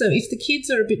 So if the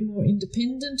kids are a bit more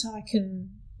independent, I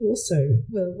can also,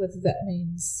 whether that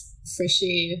means fresh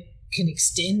air can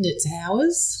extend its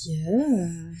hours.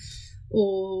 Yeah.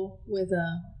 Or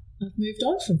whether I've moved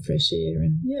on from fresh air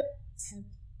and have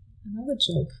another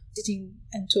job, sitting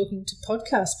and talking to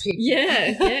podcast people.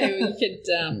 Yeah. Well, you could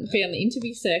be on the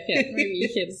interview circuit. Maybe you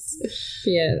could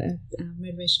be a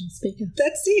motivational speaker.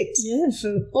 That's it. Yeah.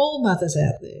 For all mothers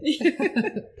out there.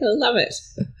 I love it.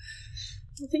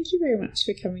 Well, thank you very much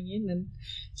for coming in and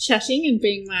chatting and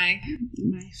being my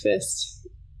first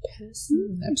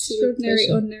person. Absolute Extraordinary,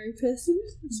 pleasure. ordinary person.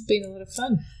 It's been a lot of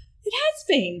fun. It has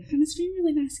been, and it's been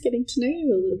really nice getting to know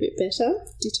you a little bit better.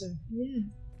 Ditto. Yeah,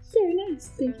 very nice.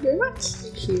 Thank you very much.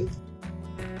 Thank you.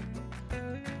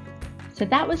 So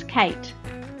that was Kate.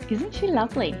 Isn't she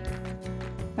lovely?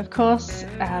 Of course,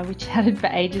 we chatted for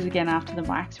ages again after the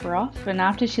mics were off, and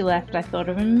after she left I thought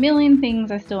of a million things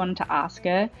I still wanted to ask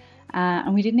her,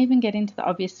 and we didn't even get into the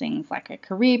obvious things like her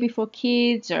career before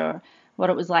kids or what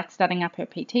it was like starting up her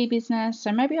PT business,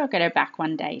 so maybe I'll get her back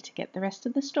one day to get the rest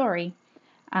of the story.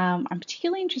 I'm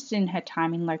particularly interested in her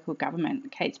time in local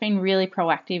government. Kate's been really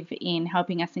proactive in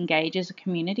helping us engage as a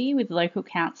community with local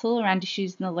council around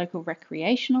issues in the local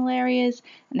recreational areas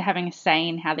and having a say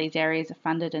in how these areas are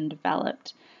funded and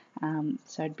developed.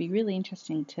 So it'd be really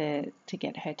interesting to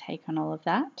get her take on all of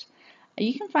that.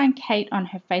 You can find Kate on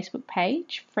her Facebook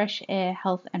page, Fresh Air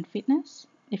Health and Fitness.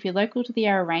 If you're local to the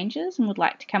Yarra Ranges and would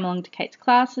like to come along to Kate's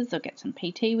classes or get some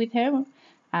PT with her,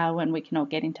 when we can all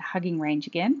get into hugging range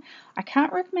again, I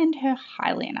can't recommend her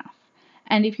highly enough.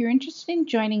 And if you're interested in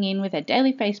joining in with her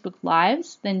daily Facebook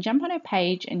Lives, then jump on her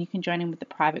page and you can join in with the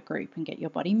private group and get your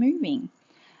body moving.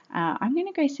 I'm going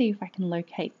to go see if I can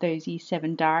locate those Year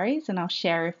 7 diaries, and I'll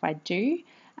share if I do.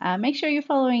 Make sure you're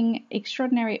following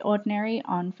Extraordinary Ordinary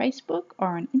on Facebook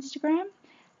or on Instagram.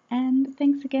 And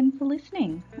thanks again for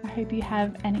listening. I hope you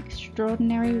have an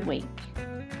extraordinary week.